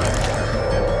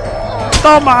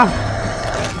 ¡Toma!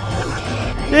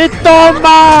 ¡Y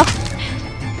toma!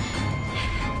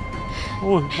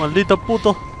 Uy, maldito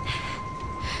puto.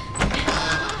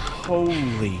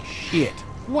 Holy shit.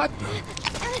 What the?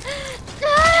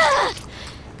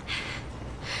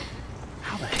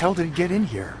 How the hell did he get in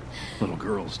here? Little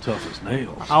girl's tough as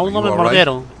nails. Aún no Are me you all right?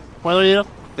 mordieron. ¿Puedo ir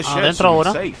The shed's adentro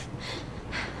ahora? safe.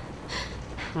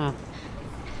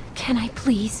 Can I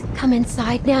please come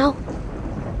inside now?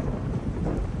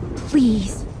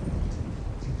 Please.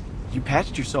 You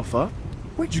patched yourself up?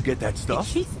 Where'd you get that Did stuff?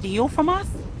 she steal from us?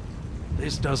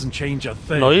 This doesn't change a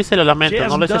thing. Lo hice y lo lamento, She no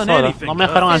lo hasn't hice done sola. anything No me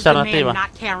to dejaron us. Says the man alternativa.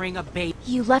 not carrying a baby.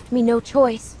 You left me no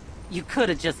choice. You could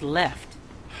have just left.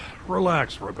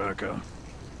 Relax, Rebecca.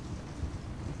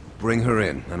 Bring her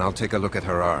in, and I'll take a look at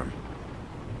her arm.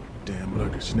 Damn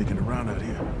lurkers sneaking around out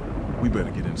here. We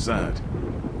better get inside.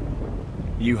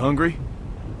 You hungry?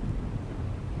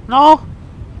 No.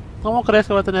 ¿Cómo crees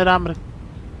que voy a tener hambre?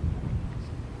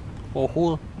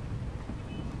 Cojudo.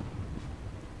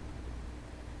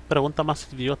 Pregunta más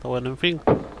idiota. Bueno, en fin.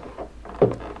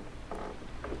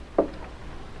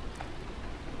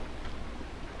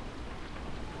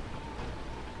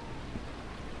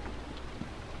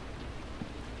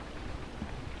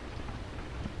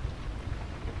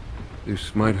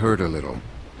 This might hurt a little.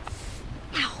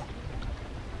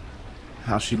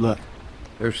 How's she look?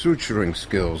 Her suturing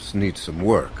skills need some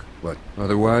work, but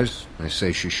otherwise, I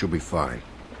say she should be fine.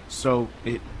 So,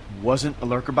 it wasn't a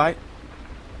lurker bite?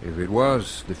 If it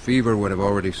was, the fever would have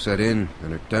already set in,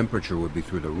 and her temperature would be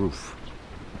through the roof.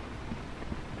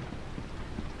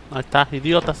 Ahí está,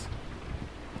 idiotas.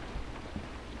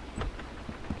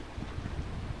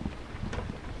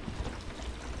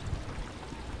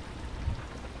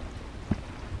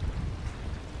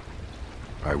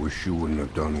 I wish you wouldn't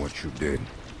have done what you did.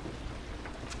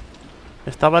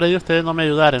 Estaba herido y ustedes no me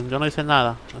ayudaron. Yo no hice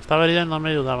nada. Estaba herido y no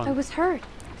me I ayudaban. was hurt,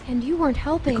 and you weren't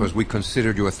helping. Because we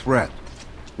considered you a threat,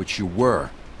 which you were.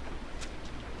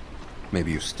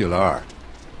 Maybe you still are.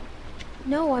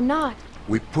 No, I'm not.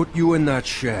 We put you in that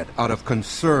shed out of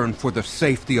concern for the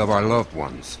safety of our loved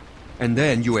ones. And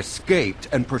then you escaped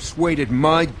and persuaded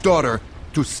my daughter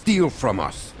to steal from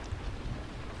us.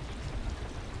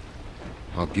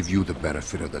 I'll give you the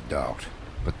benefit of the doubt,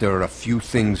 but there are a few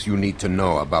things you need to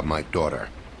know about my daughter.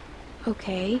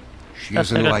 Okay. She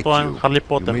That's isn't like like one you. Harry You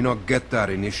Potter. may not get that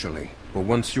initially, but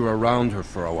once you're around her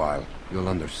for a while, you'll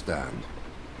understand.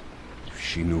 If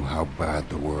she knew how bad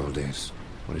the world is,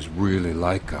 what it's really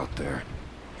like out there,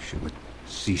 she would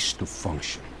cease to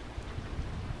function.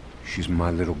 She's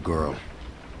my little girl.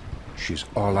 She's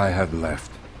all I have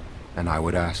left, and I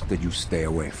would ask that you stay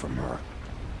away from her.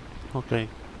 Ok.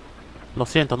 Lo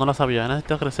siento, no lo sabía.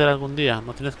 Necesito crecer algún día.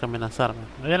 No tienes que amenazarme.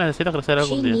 Ella necesita crecer She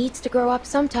algún día. needs to grow up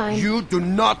sometime. You do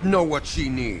not know what she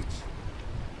needs.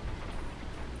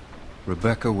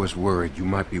 Rebecca was worried you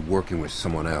might be working with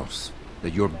someone else,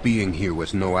 that your being here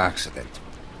was no accident.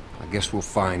 I guess we'll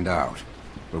find out.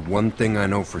 But one thing I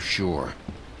know for sure,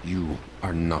 you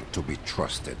are not to be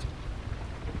trusted.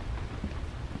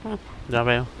 Ya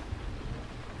veo.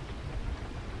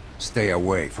 Stay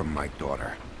away from my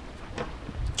daughter.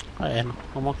 Bueno,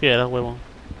 como quieras, huevón.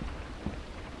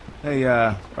 Hey,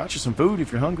 brought you some food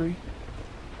if you're hungry.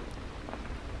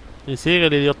 Y sigue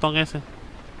el idiotón ese.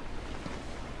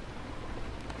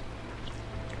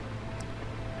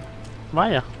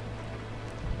 Vaya.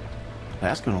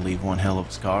 That's gonna leave one hell of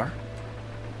a scar.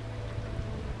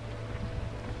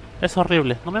 Es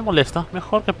horrible. No me molesta.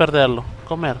 Mejor que perderlo.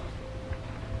 Comer.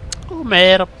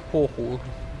 Comer.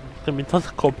 Que me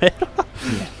intenta comer.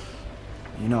 Yeah.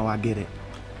 You know, I get it.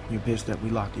 You're pissed that we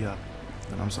locked you up,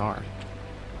 but I'm sorry.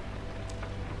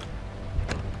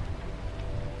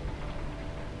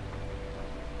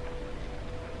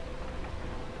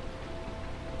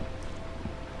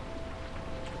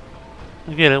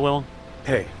 ¿Qué quieres, huevón?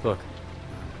 Hey, look.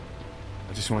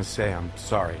 I just want to say I'm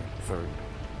sorry for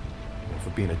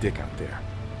being a dick out there.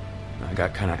 I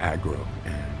got kind of aggro,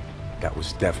 and that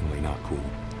was definitely not cool.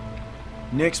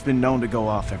 Nick's been known to go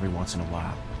off every once in a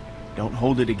while. Don't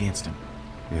hold it against him.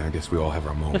 Yeah, I guess we all have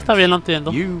our moments. Está bien, lo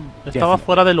entiendo. You Estaba definitely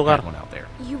fuera de lugar. had one out there.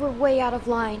 You were way out of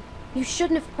line. You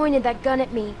shouldn't have pointed that gun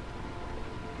at me.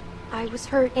 I was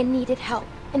hurt and needed help.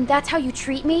 And that's how you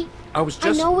treat me? I was I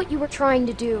just... know what you were trying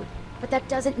to do, but that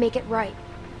doesn't make it right.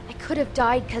 I could have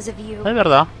died because of you. Es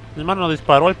verdad. Mi hermano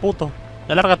disparó el puto.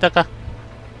 Ya lárgate acá.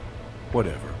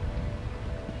 Whatever.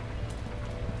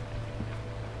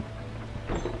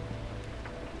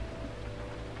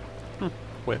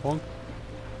 Huevón.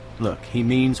 Look, he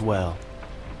means well.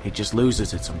 He just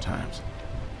loses it sometimes.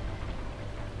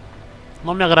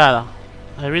 No me agrada.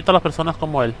 Evito a las personas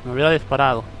como él. Me hubiera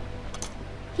disparado.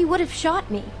 He would have shot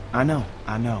me. I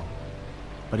know.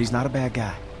 But he's not a bad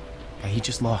guy. Okay, he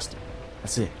just lost it.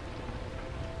 That's it.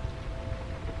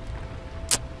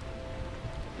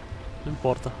 No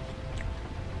importa.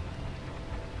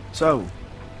 So,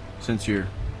 since you're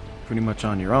pretty much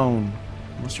on your own,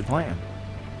 what's your plan?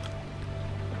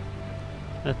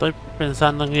 Estoy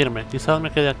pensando en irme. Quizás me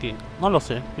quede aquí. No lo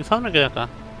sé. Quizás me quede acá.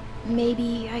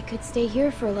 Maybe I could stay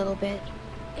here for a little bit,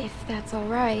 if that's all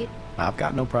right. I've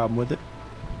got no problem with it.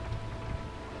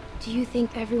 Do you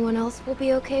think everyone else will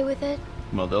be okay with it?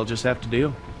 Well, they'll just have to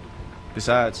deal.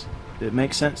 Besides, it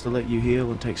makes sense to let you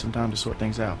heal and take some time to sort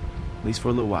things out. At least for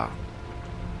a little while.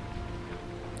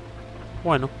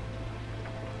 Bueno.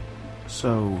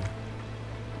 So,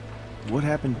 what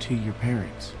happened to your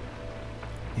parents?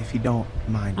 If you don't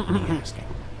mind me asking.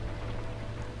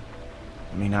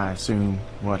 I mean, I assume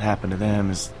what happened to them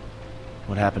is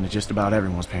what happened to just about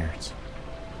everyone's parents.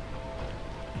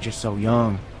 You're just so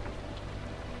young.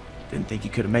 Didn't think you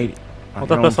could have made it. On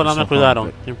your Otras own for personas me so long, cuidaron.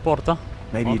 but ¿Te importa?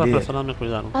 maybe you Otras did. personas me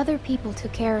cuidaron. Other people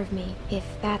took care of me, if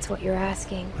that's what you're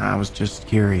asking. I was just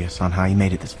curious on how you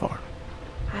made it this far.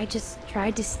 I just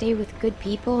tried to stay with good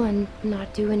people and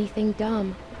not do anything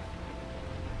dumb.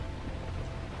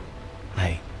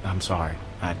 Hey, I'm sorry.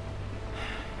 I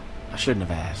shouldn't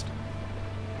have asked.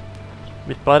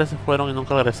 Mis padres se fueron y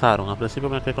nunca regresaron. Al principio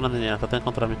me quedé con la niñera. Traté de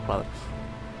encontrar a mis padres.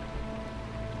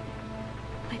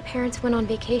 My parents went on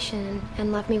vacation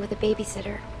and left me with a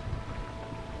babysitter.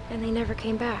 And they never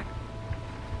came back.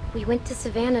 We went to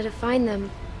Savannah to find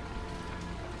them,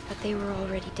 but they were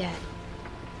already dead.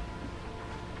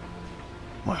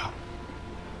 Wow.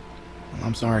 Well,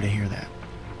 I'm sorry to hear that.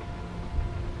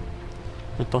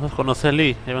 Entonces conocí a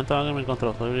Lee. Eventualmente me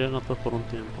encontró. Sobrevivieron otros por un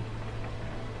tiempo.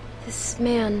 This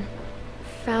man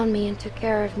found me and took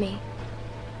care of me.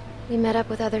 We met up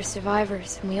with other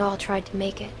survivors and we all tried to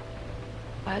make it.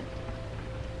 But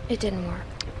it didn't work.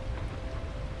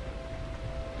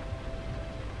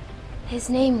 His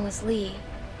name was Lee.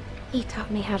 He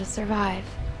taught me how to survive.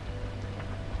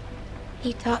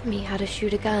 He taught me how to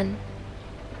shoot a gun.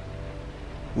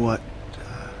 What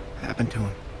happened to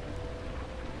him?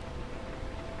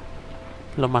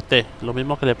 Lo maté. Lo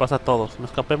mismo que le pasa a todos. Me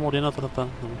escapé muriendo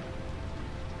tratando.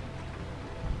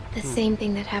 The same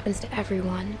thing that happens to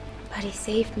everyone. But he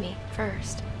saved me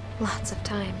first. Lots of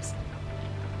times.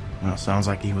 Well, sounds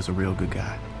like he was a real good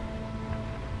guy.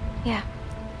 Yeah,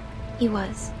 he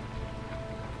was.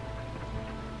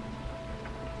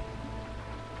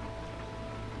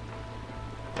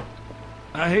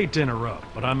 I hate to interrupt,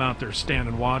 but I'm out there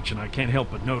standing watch and I can't help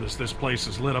but notice this place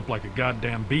is lit up like a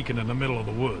goddamn beacon in the middle of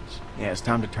the woods. Yeah, it's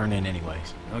time to turn in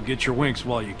anyways. Now get your winks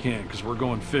while you can, because we're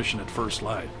going fishing at first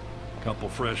light. Couple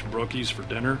fresh brookies for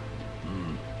dinner?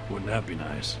 Wouldn't that be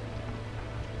nice?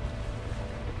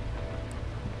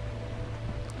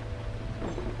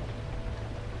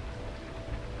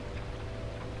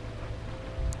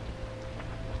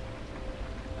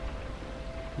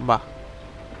 Va.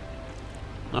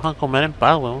 Me dejan comer en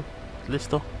paz, weón.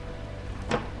 Listo.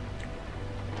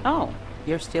 Oh,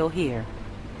 you're still here.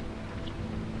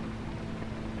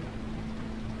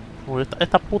 Uy,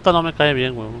 esta puta no me cae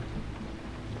bien, weón.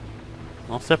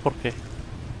 No sé por qué.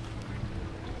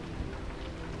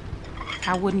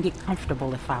 I wouldn't get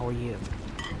comfortable if I were you.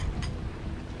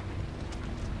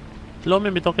 Luego me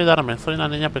invitó a quedarme. Soy una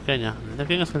niña pequeña. ¿De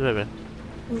quién es el bebé?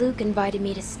 Luke invited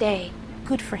me to stay.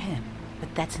 Good for him,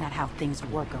 but that's not how things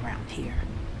work around here.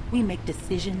 We make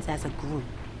decisions as a group,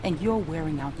 and you're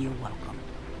wearing out your welcome.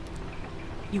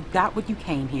 You got what you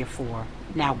came here for.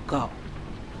 Now go.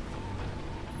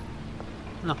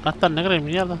 Una casta negra y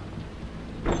mierda.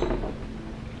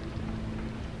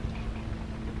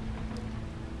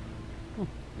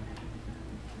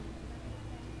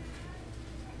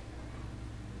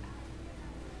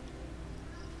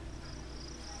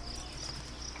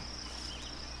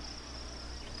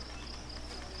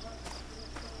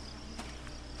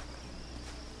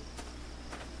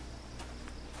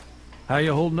 How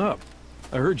you holding up?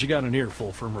 I heard you got an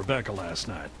earful from Rebecca last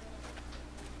night.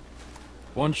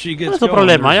 Once she ¿Cuál gets es su going,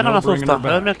 problema? there's Ella no me no bringing her asusta.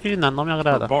 Quedarme back. aquí no me Her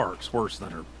agrada. bark's worse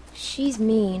than her. She's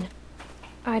mean.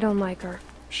 I don't like her.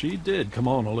 She did come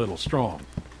on a little strong.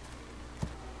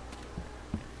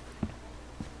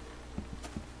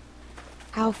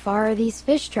 How far are these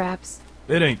fish traps?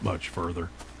 It ain't much further.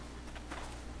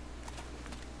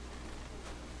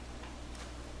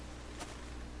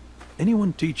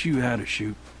 anyone teach you how to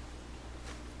shoot?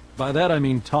 By that I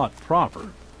mean taught proper.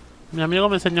 Mi amigo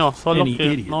me enseñó, solo Any que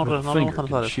idiot no, with a no le finger gustan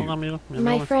can las shoot. un amigo. Mi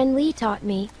My amigo friend Lee taught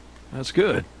me. That's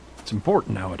good. It's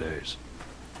important nowadays.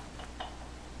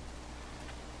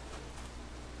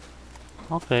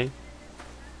 Okay.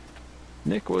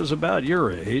 Nick was about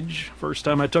your age, first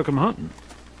time I took him hunting.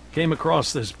 Came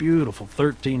across this beautiful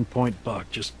 13-point buck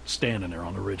just standing there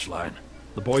on the ridgeline.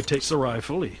 The boy takes the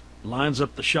rifle, he lines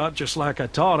up the shot just like I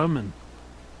taught him, and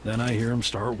then I hear him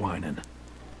start whining.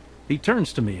 He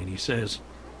turns to me and he says,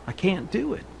 I can't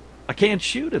do it. I can't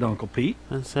shoot it, Uncle Pete.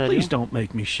 ¿En serio? Please don't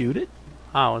make me shoot it.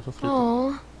 Ah, eso sí.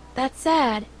 Oh, that's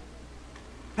sad.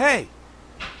 Hey!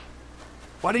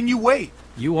 Why didn't you wait?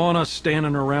 You want us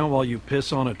standing around while you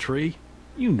piss on a tree?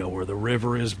 You know where the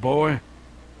river is, boy.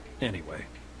 Anyway,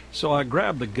 so I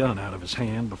grabbed the gun out of his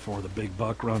hand before the big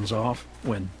buck runs off,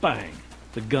 when bang,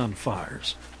 the gun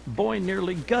fires. The boy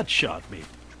nearly gut shot me,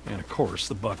 and of course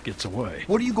the buck gets away.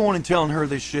 What are you going and telling her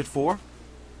this shit for?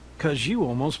 'Cause you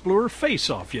almost blew her face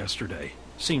off yesterday.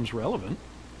 Seems relevant.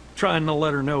 Trying to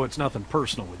let her know it's nothing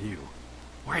personal with you.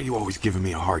 Why are you always giving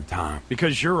me a hard time?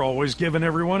 Because you're always giving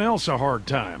everyone else a hard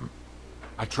time.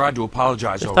 I tried to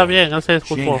apologize Está already. bien, él se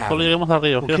She disculpó. ain't Solo having it. lleguemos al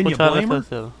río. Well, Quiero can you escuchar blame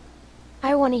esta her? escena.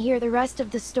 I want to hear the rest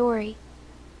of the story.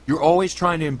 You're always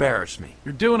trying to embarrass me.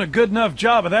 You're doing a good enough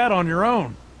job of that on your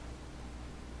own.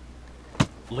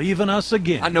 Leaving us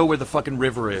again. I know where the fucking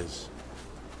river is.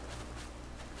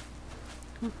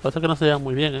 Parece que no se llevan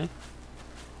muy bien, ¿eh?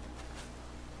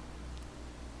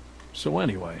 So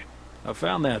anyway, I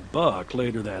found that buck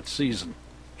later that season.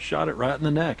 Shot it right in the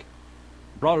neck.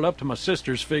 Brought it up to my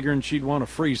sister's figuring she'd want to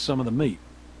freeze some of the meat.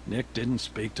 Nick didn't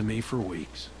speak to me for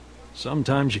weeks.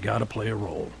 Sometimes you gotta play a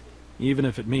role. Even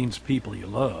if it means people you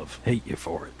love hate you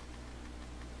for it.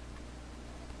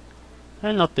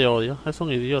 Él no te odia, es un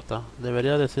idiota.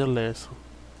 Debería decirle eso.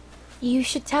 You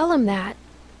should tell him that.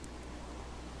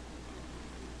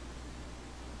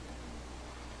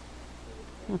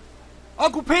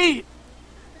 Uncle Pete!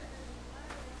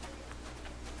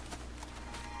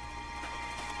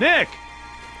 Nick!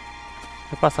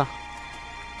 ¿Qué pasa?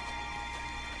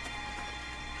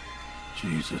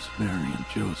 Jesus, Mary and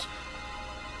Joseph.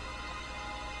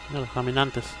 Los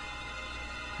caminantes.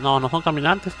 No, no son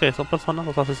caminantes, que son personas,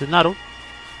 los asesinaron.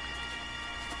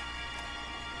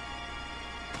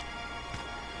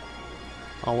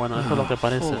 Oh, bueno, eso es lo que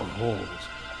parece. Full of holes.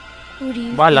 Who do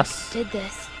you Balas. think did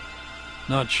this?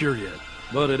 Not sure yet,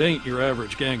 but it ain't your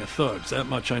average gang of thugs, that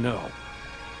much I know.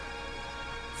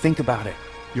 Think about it.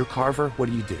 You're Carver, what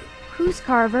do you do? Who's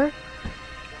Carver?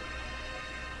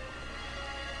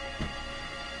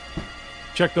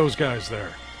 Check those guys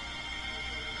there.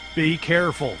 Be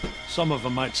careful. Some of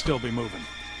them might still be moving.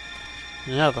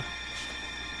 Mierda.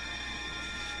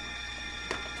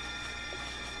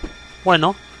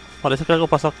 Bueno, parece que algo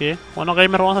pasó aquí. Bueno,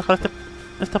 gamer, vamos a dejar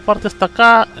esta parte hasta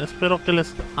acá. Espero que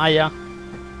les haya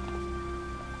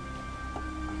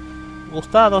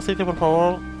gustado, así que por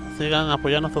favor sigan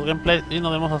apoyando nuestros gameplays y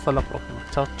nos vemos hasta la próxima.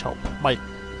 Chao, chao. Bye.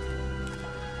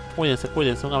 Cuídense,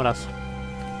 cuídense. Un abrazo.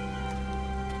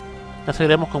 Ya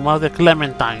seguiremos con más de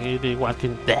Clementine y de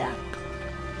Walking Dead.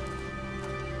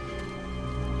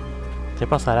 ¿Qué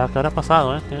pasará? ¿Qué habrá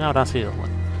pasado? ¿Quién habrá sido?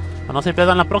 Bueno, no se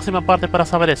pierdan la próxima parte para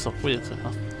saber eso. Cuídense.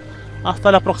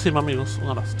 Hasta la próxima, amigos. Un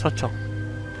abrazo. Chao, chao.